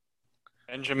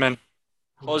 Benjamin.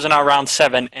 Closing out round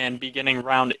 7 and beginning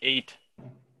round 8.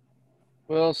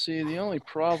 Well, see, the only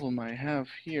problem I have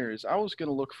here is I was going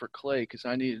to look for Clay because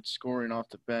I needed scoring off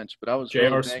the bench, but I was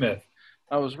J.R. Smith.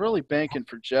 I was really banking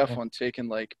for Jeff on taking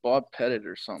like Bob Pettit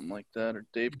or something like that, or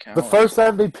Dave Cowan. The first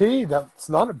MVP. That's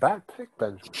not a bad pick,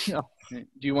 Benjamin. Do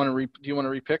you want to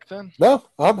repick then? No,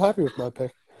 I'm happy with my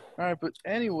pick. All right, but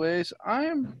anyways,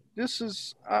 I'm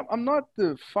not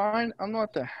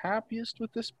the happiest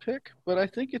with this pick, but I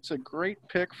think it's a great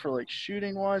pick for like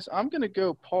shooting wise. I'm gonna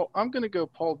go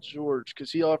Paul George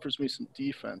because he offers me some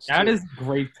defense. That too. is a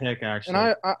great pick, actually.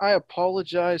 And I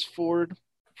apologize, Ford,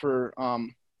 for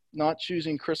not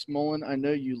choosing Chris Mullin. I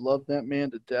know you love that man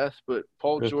to death, but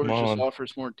Paul Chris George Mullin. just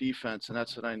offers more defense, and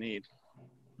that's what I need.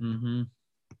 Mm-hmm.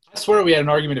 I swear we had an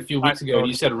argument a few weeks I- ago, and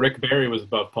you said Rick Barry was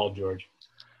above Paul George.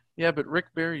 Yeah, but Rick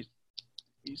Barry,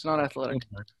 he's not athletic.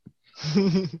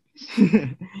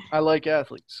 I like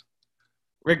athletes.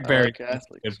 Rick I Barry like is a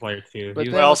athletes. good player, too. But He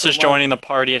Who then- was- else is joining the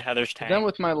party at Heather's Then Tank?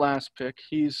 with my last pick,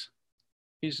 he's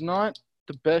not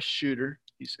the best shooter.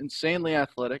 He's insanely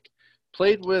athletic.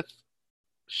 Played with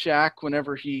Shaq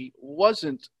whenever he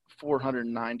wasn't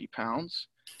 490 pounds.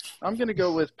 I'm going to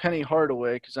go with Penny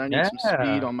Hardaway because I need some Yeah.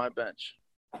 speed on my bench.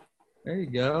 There you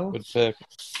go. Good pick.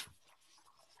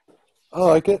 I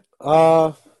like it.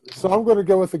 So I'm going to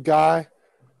go with a guy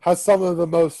has some of the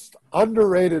most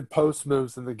underrated post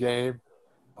moves in the game.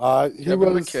 He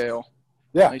Kevin was McHale.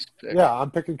 Yeah, Nice pick. yeah.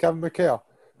 I'm picking Kevin McHale.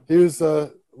 He was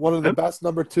one of the best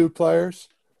number 2 players.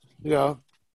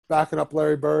 Backing up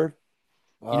Larry Bird.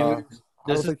 You know, I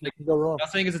this don't is think you can go wrong.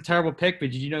 nothing is a terrible pick, but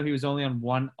did you know he was only on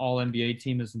one All-NBA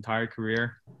team his entire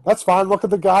career? That's fine. Look at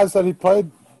the guys that he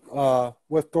played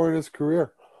with during his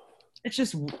career. It's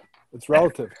just It's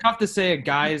relative. tough to say a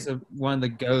guy is one of the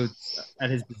GOATs at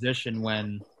his position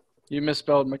when You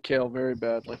misspelled McHale very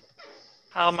badly.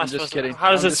 How am I I'm supposed just kidding. to?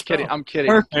 How does I'm it just spell? kidding. I'm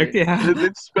kidding. perfect, yeah.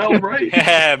 It's spelled right.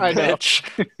 Yeah, I know.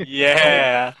 bitch.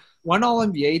 Yeah. One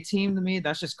All-NBA team to me,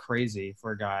 that's just crazy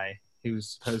for a guy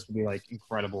who's supposed to be like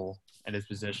incredible at his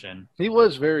position. He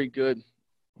was very good.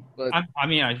 But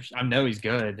I know he's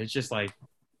good. It's just like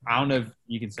I don't know if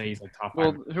you can say he's like top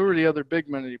well, five. who were the other big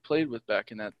men that he played with back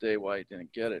in that day? Why he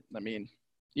didn't get it? I mean,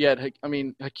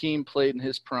 Hakeem played in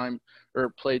his prime,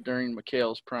 or played during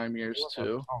McHale's prime years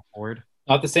too. Oh, Ford.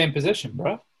 Not the same position,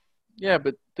 bro. Yeah,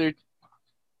 but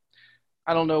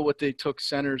I don't know what they took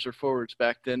centers or forwards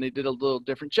back then. They did a little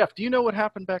different. Jeff, do you know what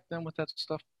happened back then with that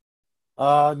stuff?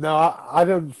 No, I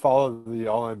didn't follow the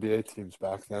All NBA teams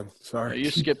back then. Sorry. You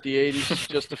skipped the 80s,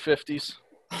 just the 50s.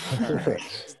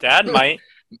 His dad might.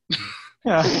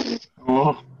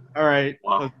 Oh, All right,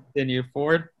 wow. let's continue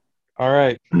forward. All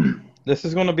right. This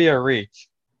is going to be a reach,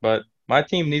 but my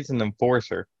team needs an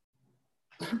enforcer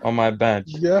on my bench.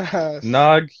 Yes.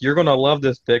 Nog, you're going to love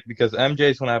this pick because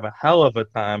MJ's going to have a hell of a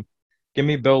time. Give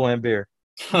me Bill Lambier.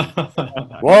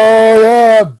 Whoa,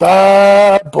 yeah,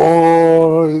 bad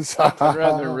boys. I'd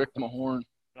rather Rick Mahorn.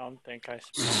 I don't think I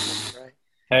spelled it right.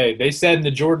 Hey, they said in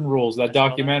the Jordan Rules, that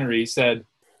documentary said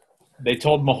they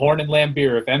told Mahorn and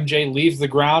Lambier if MJ leaves the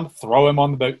ground, throw him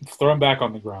back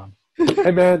on the ground.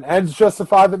 Hey, man, ends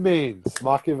justify the means.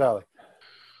 Machiavelli.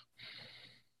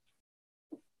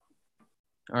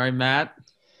 All right, Matt.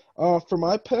 For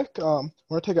my pick, we're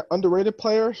gonna take an underrated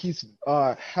player. He's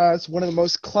has one of the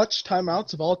most clutch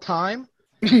timeouts of all time.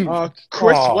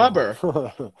 Chris Webber.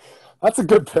 That's a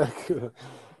good pick.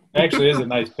 Actually, is a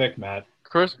nice pick, Matt.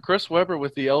 Chris Webber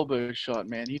with the elbow shot,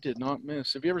 man. He did not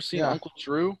miss. Have you ever seen Uncle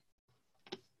Drew?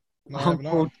 No, I have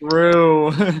not.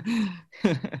 Drew.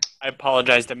 I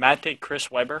apologize. Did Matt take Chris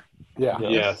Webber? Yeah.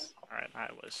 Yes. All right, I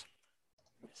missed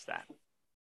that.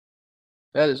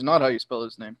 That is not how you spell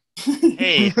his name.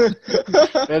 Hey,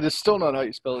 That is still not how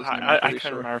you spell his name. I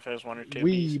couldn't remember if there was one or two.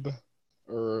 Weeb.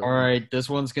 All right, this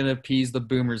one's going to appease the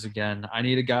boomers again. I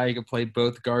need a guy who can play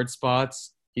both guard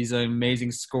spots. He's an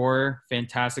amazing scorer,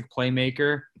 fantastic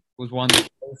playmaker, was one of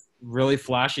the really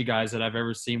flashy guys that I've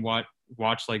ever seen watch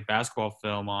like basketball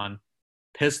film on.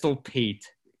 Pistol Pete.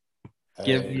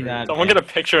 Give me that. Someone get a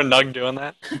picture of Nug doing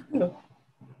that?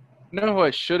 You know who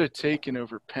I should have taken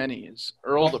over Penny is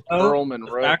Earl the Pearl The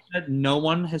Monroe. fact that no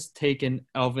one has taken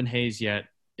Elvin Hayes yet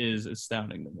is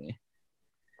astounding to me.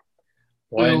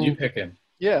 Why didn't you pick him?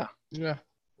 Yeah. Yeah.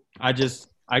 I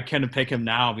couldn't pick him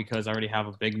now because I already have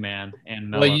a big man and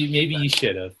Well, maybe you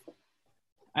should have.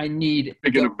 I need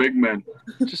Speaking of big men,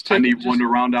 I need one to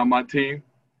round out my team.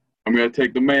 I'm going to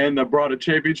take the man that brought a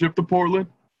championship to Portland,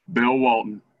 Bill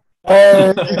Walton.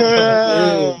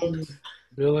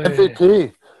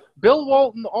 MVP. Bill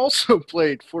Walton also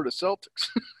played for the Celtics.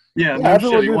 Yeah, no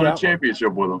everyone shit. He knew won a that one.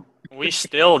 championship with him. We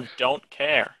still don't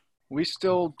care. We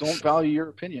still don't value your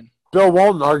opinion. Bill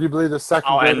Walton, arguably the second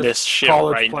I'll end greatest this shit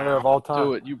college right player now. of all time.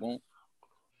 Do it. You won't.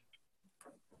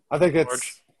 I think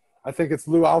George. it's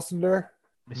Lou Alcindor,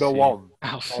 Bill see. Walton.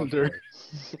 Alcindor.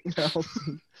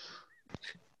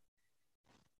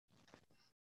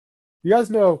 You guys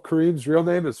know Kareem's real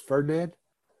name is Ferdinand?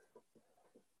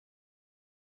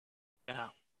 No.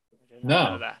 I did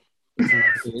not No. know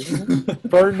that.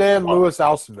 Ferdinand Lewis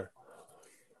Alcindor.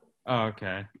 Oh,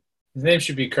 okay. His name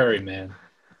should be Curry, man.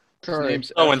 Curry.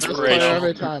 name's Oh, Best player inspirational.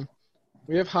 every time.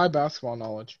 We have high basketball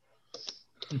knowledge.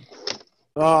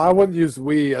 I wouldn't use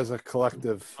we as a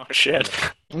collective. Oh, shit.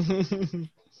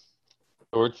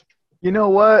 George? You know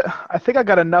what? I think I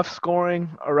got enough scoring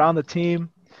around the team.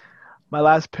 My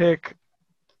second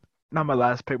to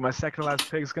last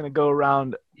pick is going to go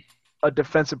around a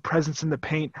defensive presence in the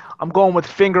paint. I'm going with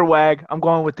finger wag. I'm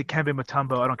going with Dikembe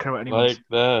Mutombo. I don't care what anyone Like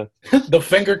that. The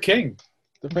Finger King.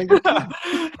 The finger.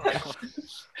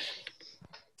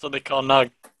 So they call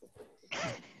Nug.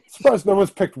 Surprised no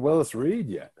one's picked Willis Reed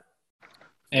yet.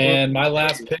 And my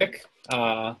last pick,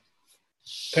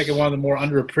 picking one of the more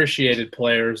underappreciated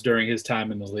players during his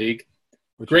time in the league.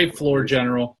 Great floor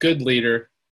general, good leader,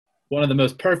 one of the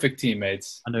most perfect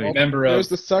teammates. I know you- There's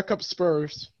the suck up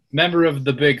Spurs. Member of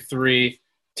the Big Three,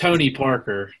 Tony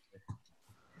Parker.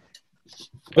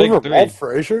 Big Over three. Walt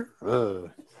Frazier? Ugh.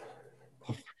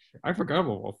 I forgot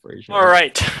about Wolf Frazier. All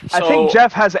right. I So, think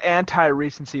Jeff has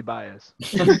anti-recency bias.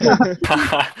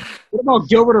 What about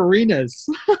Gilbert Arenas?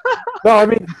 No, I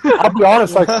mean, I'll be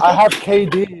honest. Like, I have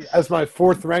KD as my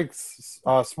fourth ranked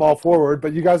small forward,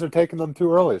 but you guys are taking them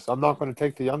too early, so I'm not going to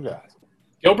take the young guys.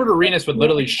 Gilbert Arenas would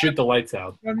literally shoot the lights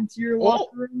out. Run into your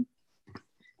locker room.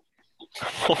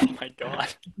 oh my god.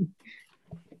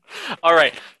 All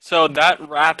right. So that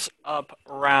wraps up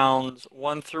rounds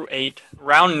 1 through 8.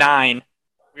 Round 9,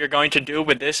 we are going to do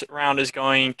with this round is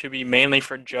going to be mainly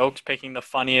for jokes, picking the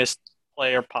funniest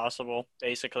player possible,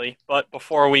 basically. But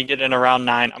before we get into round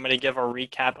 9, I'm going to give a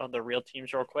recap of the real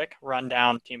teams real quick, run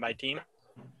down team by team.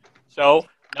 So,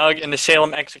 Nug and the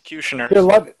Salem Executioners. Here,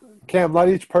 let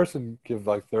each person give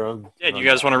like their own. Yeah, do you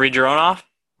guys want to read your own off?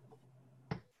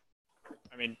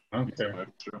 I mean, Okay.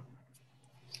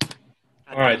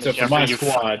 All right, so for Jeffrey, my you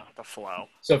squad, fucked the flow.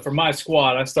 So for my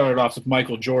squad, I started off with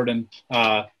Michael Jordan,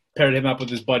 paired him up with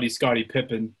his buddy Scottie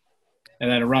Pippen,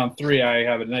 and then around 3, I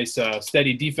have a nice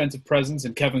steady defensive presence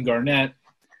in Kevin Garnett.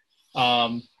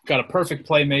 Got a perfect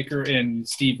playmaker in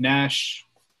Steve Nash.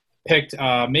 Picked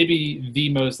maybe the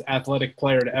most athletic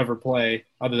player to ever play,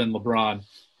 other than LeBron,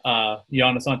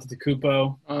 Giannis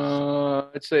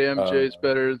Antetokounmpo. I'd say MJ is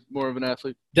better, more of an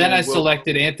athlete. Then I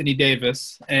selected Anthony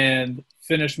Davis and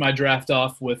finished my draft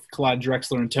off with Clyde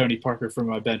Drexler and Tony Parker for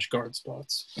my bench guard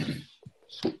spots.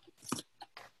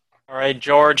 All right,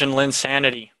 George and Lynn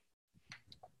Sanity.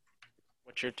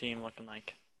 What's your team looking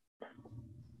like?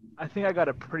 I think I got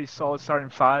a pretty solid starting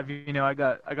five. You know, I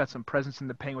got some presence in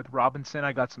the paint with Robinson.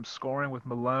 I got some scoring with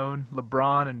Malone,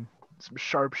 LeBron, and some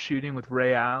sharp shooting with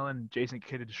Ray Allen, Jason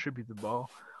Kidd to distribute the ball.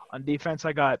 On defense,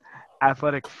 I got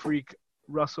athletic freak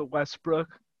Russell Westbrook.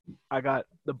 I got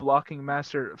the blocking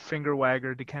master finger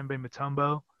wagger Dikembe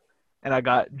Mutombo. And I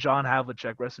got John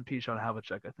Havlicek. Rest in peace, John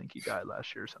Havlicek. I think he died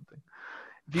last year or something.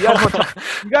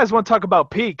 If you guys want to talk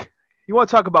about peak,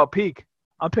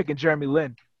 I'm picking Jeremy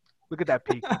Lin. Look at that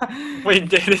peak. We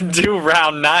didn't do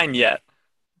round 9 yet.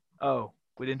 Oh,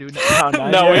 we didn't do round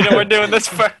 9 No, yet? we're doing this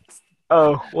first.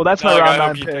 Oh, well, that's my Doug, round I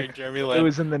hope 9 you pick. take Jeremy Lin. It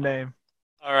was in the name.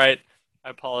 All right. I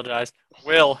apologize.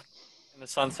 Will and the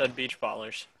Sunset Beach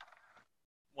Ballers.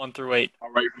 1 through 8.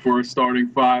 All right, for starting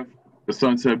 5, the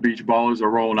Sunset Beach Ballers are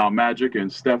rolling out Magic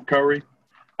and Steph Curry.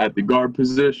 At the guard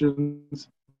positions,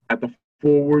 at the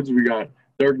forwards, we got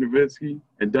Dirk Nowitzki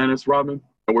and Dennis Rodman.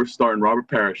 And we're starting Robert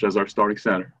Parrish as our starting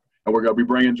center. And we're going to be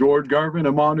bringing George Garvin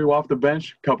and Manu off the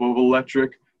bench, a couple of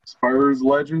electric Spurs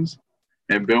legends,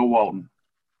 and Bill Walton.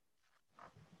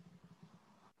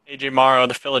 AJ Morrow,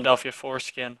 the Philadelphia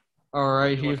Foreskin. All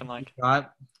right, What you here's looking like?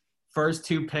 got first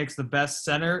 2 picks, the best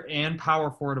center and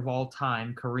power forward of all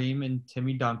time, Kareem and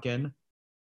Timmy Duncan.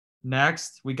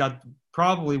 Next, we got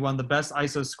probably one of the best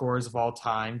ISO scorers of all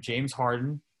time, James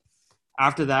Harden.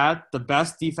 After that, the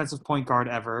best defensive point guard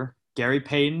ever, Gary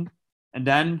Payton. And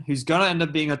then who's going to end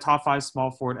up being a top 5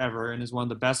 small forward ever and is one of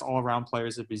the best all-around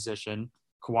players at position,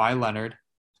 Kawhi Leonard.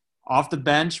 Off the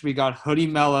bench, we got Hoodie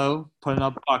Mello putting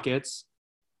up buckets.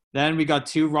 Then we got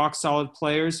 2 rock-solid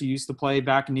players who used to play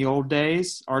back in the old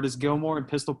days, Artis Gilmore and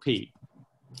Pistol Pete.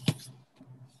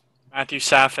 Matthew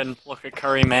Saffin, look at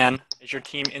Curry, man. Is your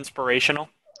team inspirational?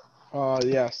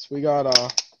 Yes, we got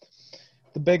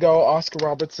the big O, Oscar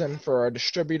Robertson, for our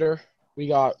distributor. We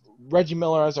got Reggie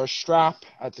Miller as our strap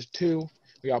at the 2.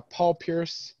 We got Paul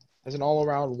Pierce as an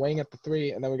all-around wing at the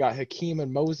 3. And then we got Hakeem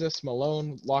and Moses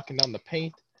Malone locking down the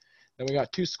paint. Then we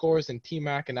got 2 scorers in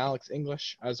T-Mac and Alex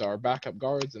English as our backup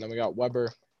guards. And then we got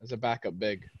Weber as a backup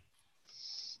big.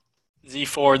 Z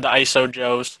Ford, the ISO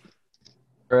Joes.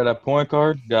 We're at point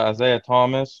guard, we got Isaiah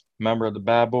Thomas, member of the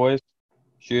Bad Boys.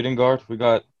 Shooting guard, we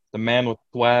got the man with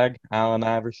swag, Allen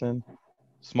Iverson.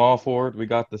 Small forward, we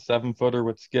got the 7-footer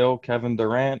with skill, Kevin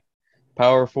Durant.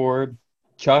 Power forward,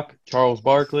 Chuck, Charles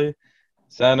Barkley.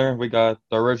 Center, we got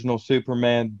the original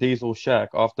Superman, Diesel Shaq.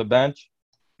 Off the bench,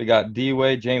 we got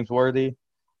D-Wade, James Worthy,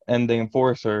 and the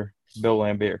enforcer, Bill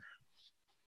Laimbeer.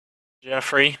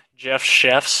 Jeffrey, Jeff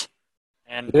Chefs,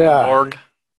 and Yeah. Borg.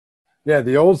 Yeah,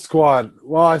 the old squad.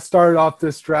 Well, I started off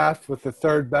this draft with the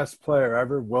 3rd best player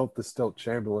ever, Wilt the Stilt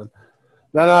Chamberlain.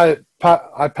 Then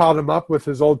I piled him up with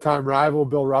his old-time rival,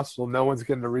 Bill Russell. No one's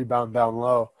getting a rebound down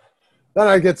low. Then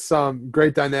I get some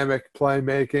great dynamic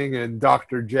playmaking and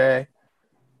Dr. J.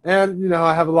 And, you know,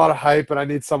 I have a lot of hype, and I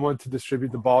need someone to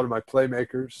distribute the ball to my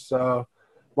playmakers. So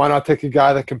why not take a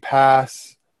guy that can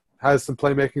pass, has some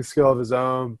playmaking skill of his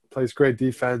own, plays great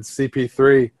defense,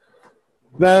 CP3.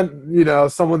 Then, you know,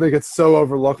 someone that gets so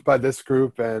overlooked by this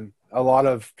group and a lot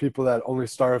of people that only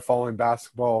started following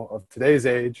basketball of today's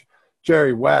age,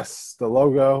 Jerry West, the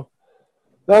logo.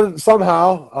 Then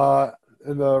somehow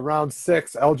in the round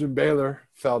 6, Elgin Baylor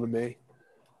fell to me.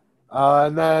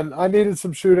 And then I needed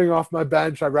some shooting off my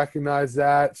bench. I recognized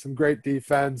that, some great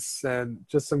defense, and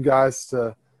just some guys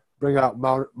to bring out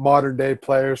modern-day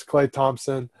players, Klay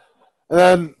Thompson. And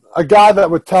then a guy that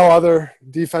would tell other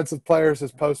defensive players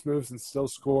his post moves and still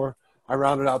score. I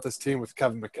rounded out this team with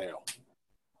Kevin McHale.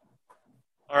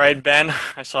 All right, Ben,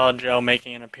 I saw Joe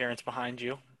making an appearance behind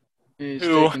you. He's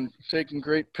Who- taking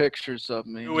great pictures of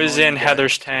me. Who is in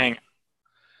Heather's Tang?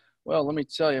 Well, let me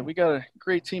tell you, we got a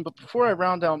great team. But before I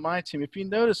round out my team, if you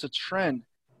notice a trend,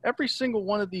 every single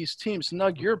one of these teams,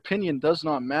 Nug, your opinion does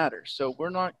not matter. So we're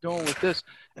not going with this.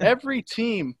 Every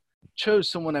team chose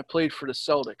someone that played for the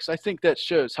Celtics. I think that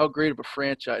shows how great of a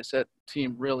franchise that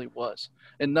team really was.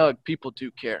 And Nug, people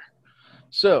do care.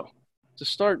 So to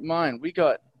start mine, we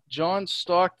got John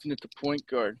Stockton at the point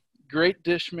guard. Great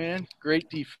dish man, great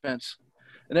defense.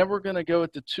 And then we're going to go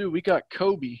with the 2. We got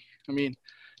Kobe. I mean,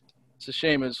 it's a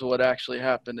shame as to what actually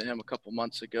happened to him a couple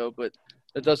months ago, but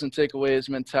that doesn't take away his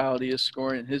mentality, his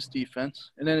scoring, and his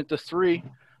defense. And then at the 3,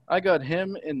 I got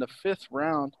him in the 5th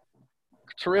round.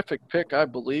 Terrific pick, I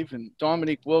believe, and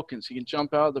Dominique Wilkins. He can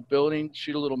jump out of the building,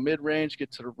 shoot a little mid-range,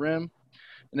 get to the rim.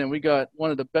 And then we got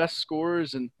one of the best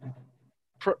scorers and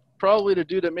probably the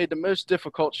dude that made the most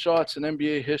difficult shots in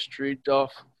NBA history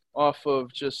off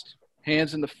of just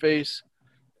hands in the face.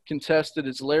 Contested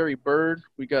is Larry Bird.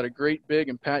 We got a great big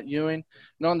and Pat Ewing.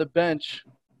 And on the bench,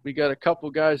 we got a couple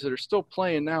guys that are still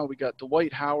playing now. We got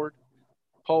Dwight Howard,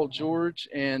 Paul George,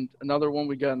 and another one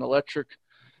we got an electric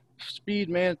speed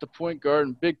man at the point guard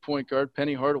and big point guard,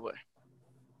 Penny Hardaway.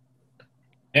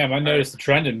 Damn, I noticed the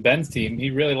trend in Ben's team. He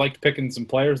really liked picking some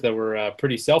players that were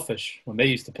pretty selfish when they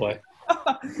used to play.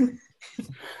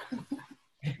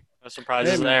 No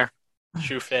surprises there.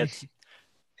 Shoe fits.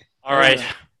 All right,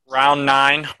 round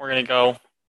 9. We're going to go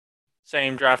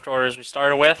same draft order as we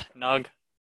started with. Nug,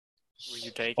 who are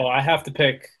you taking? Oh, I have to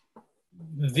pick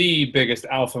the biggest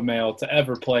alpha male to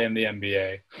ever play in the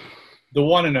NBA. The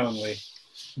one and only,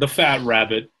 the fat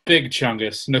rabbit, Big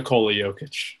Chungus, Nikola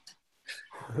Jokic.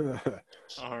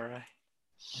 All right.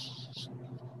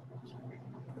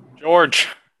 George,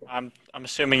 I'm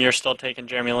assuming you're still taking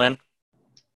Jeremy Lin.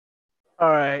 All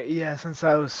right, yeah, since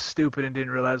I was stupid and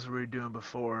didn't realize what we were doing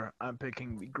before, I'm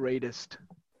picking the greatest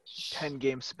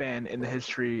 10-game span in the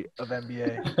history of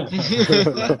NBA.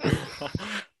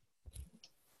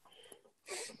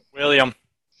 William.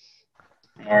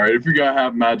 All right, if you're going to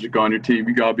have Magic on your team,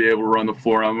 you got to be able to run the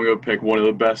floor. I'm going to pick one of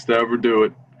the best to ever do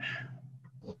it.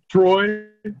 Troy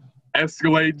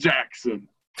Escalade Jackson.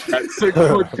 At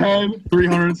 6'10",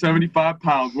 375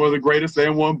 pounds, one of the greatest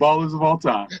and1 ballers of all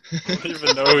time. I don't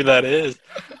even know who that is.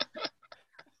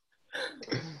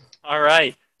 All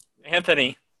right.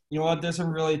 Anthony. You know what? There's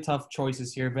some really tough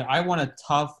choices here, but I want a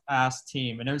tough-ass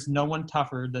team, and there's no one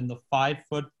tougher than the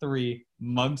 5'3"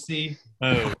 Muggsy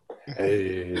Bogues.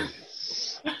 Hey.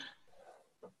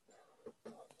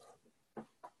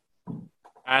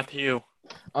 Matthew.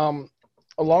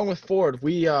 Along with Ford,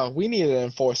 we need an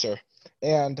enforcer.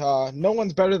 And no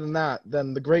one's better than that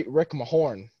than the great Rick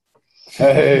Mahorn.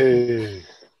 Hey.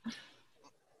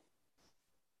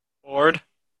 Ford.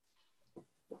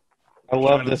 I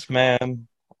love this man.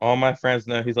 All my friends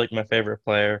know he's like my favorite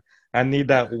player. I need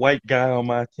that white guy on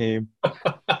my team.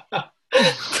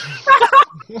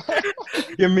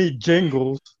 Give me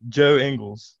Jingles, Joe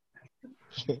Ingles.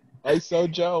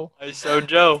 ISO Joe. ISO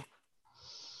Joe.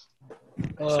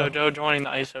 ISO Joe joining the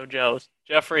ISO Joes.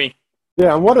 Jeffrey.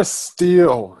 Yeah, and what a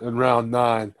steal in round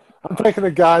 9. I'm taking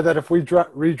a guy that if we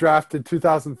redrafted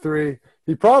 2003,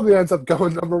 he probably ends up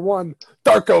going number 1,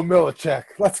 Darko Milicic.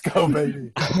 Let's go,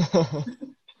 baby.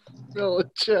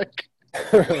 Milicic.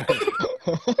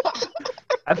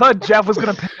 I thought Jeff was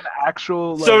going to pick an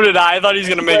actual... So did I. I thought he was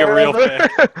going to make a real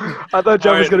pick. I thought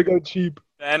Jeff was going to go cheap.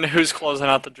 Ben, who's closing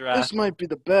out the draft? This might be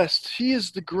the best. He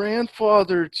is the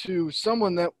grandfather to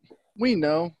someone that we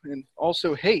know and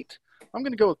also hate. I'm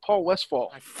going to go with Paul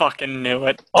Westphal. I fucking knew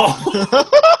it. Oh.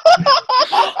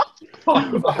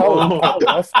 Who the hell is Paul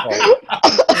Westphal?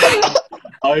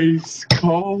 Ice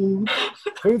cold.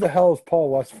 Who the hell is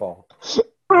Paul Westphal?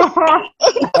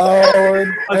 Oh,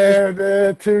 and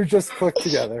the two just clicked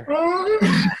together.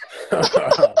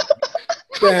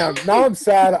 Damn, now I'm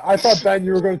sad. I thought, Ben,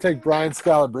 you were going to take Brian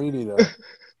Scalabrine,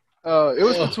 though. It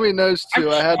was between those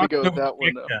two. I had to go with that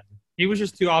one, though. He was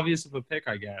just too obvious of a pick,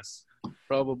 I guess.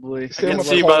 Probably. I can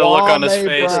see by the look on his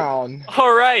face. Brown.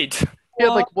 All right. He had,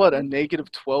 like, what, a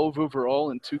 -12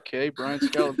 overall in 2K, Brian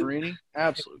Scalabrine?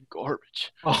 Absolute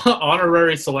garbage.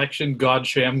 Honorary selection, God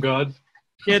Sham God.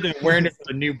 He had the awareness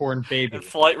of a newborn baby. And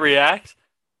Flight React.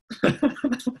 Oh,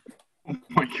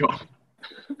 my God.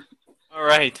 All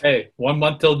right. Hey, 1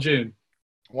 month till June.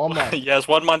 1 month. Yes,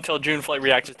 1 month till June. Flight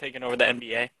React is taking over the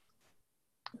NBA.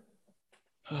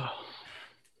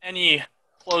 Any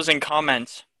closing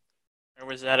comments? Or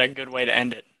was that a good way to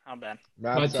end it? How bad?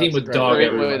 My team would dog Great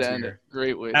everyone way to end it.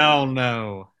 Great way. Hell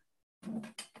no. As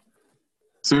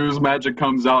soon as Magic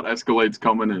comes out, Escalade's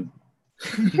coming in.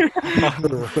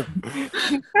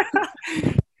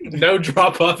 No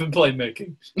drop off in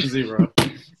playmaking. 0.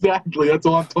 Exactly. That's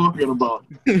all I'm talking about.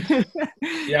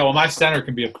 Yeah, well, my center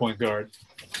can be a point guard.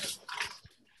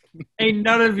 Ain't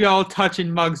none of y'all touching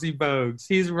Muggsy Bogues.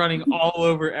 He's running all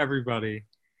over everybody.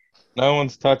 No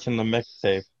one's touching the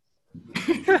mixtape.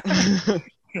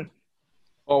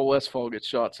 Paul Westphal gets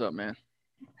shots up, man.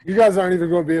 You guys aren't even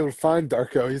going to be able to find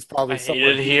Darko. He's probably I hate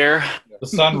somewhere it here. The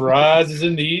sun rises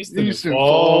in the east and it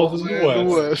falls in the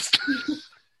west.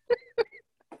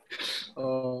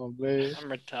 Oh, man. I'm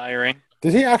retiring.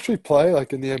 Did he actually play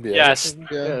like in the NBA? Yes.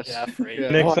 Yes. Jeffrey. Yeah.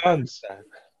 Nick Suns.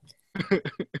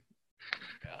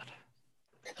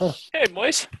 God. Hey,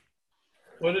 boys.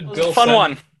 What did It was Bill a fun say?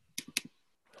 one.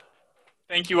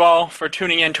 Thank you all for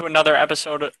tuning in to another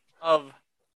episode of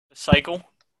The Cycle,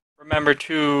 Remember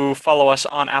to follow us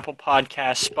on Apple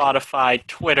Podcasts, Spotify,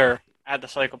 Twitter,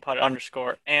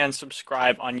 @thecyclepod_, and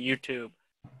subscribe on YouTube.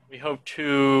 We hope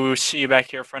to see you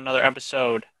back here for another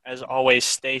episode. As always,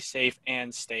 stay safe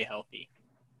and stay healthy.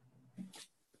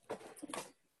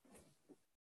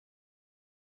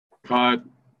 Cut.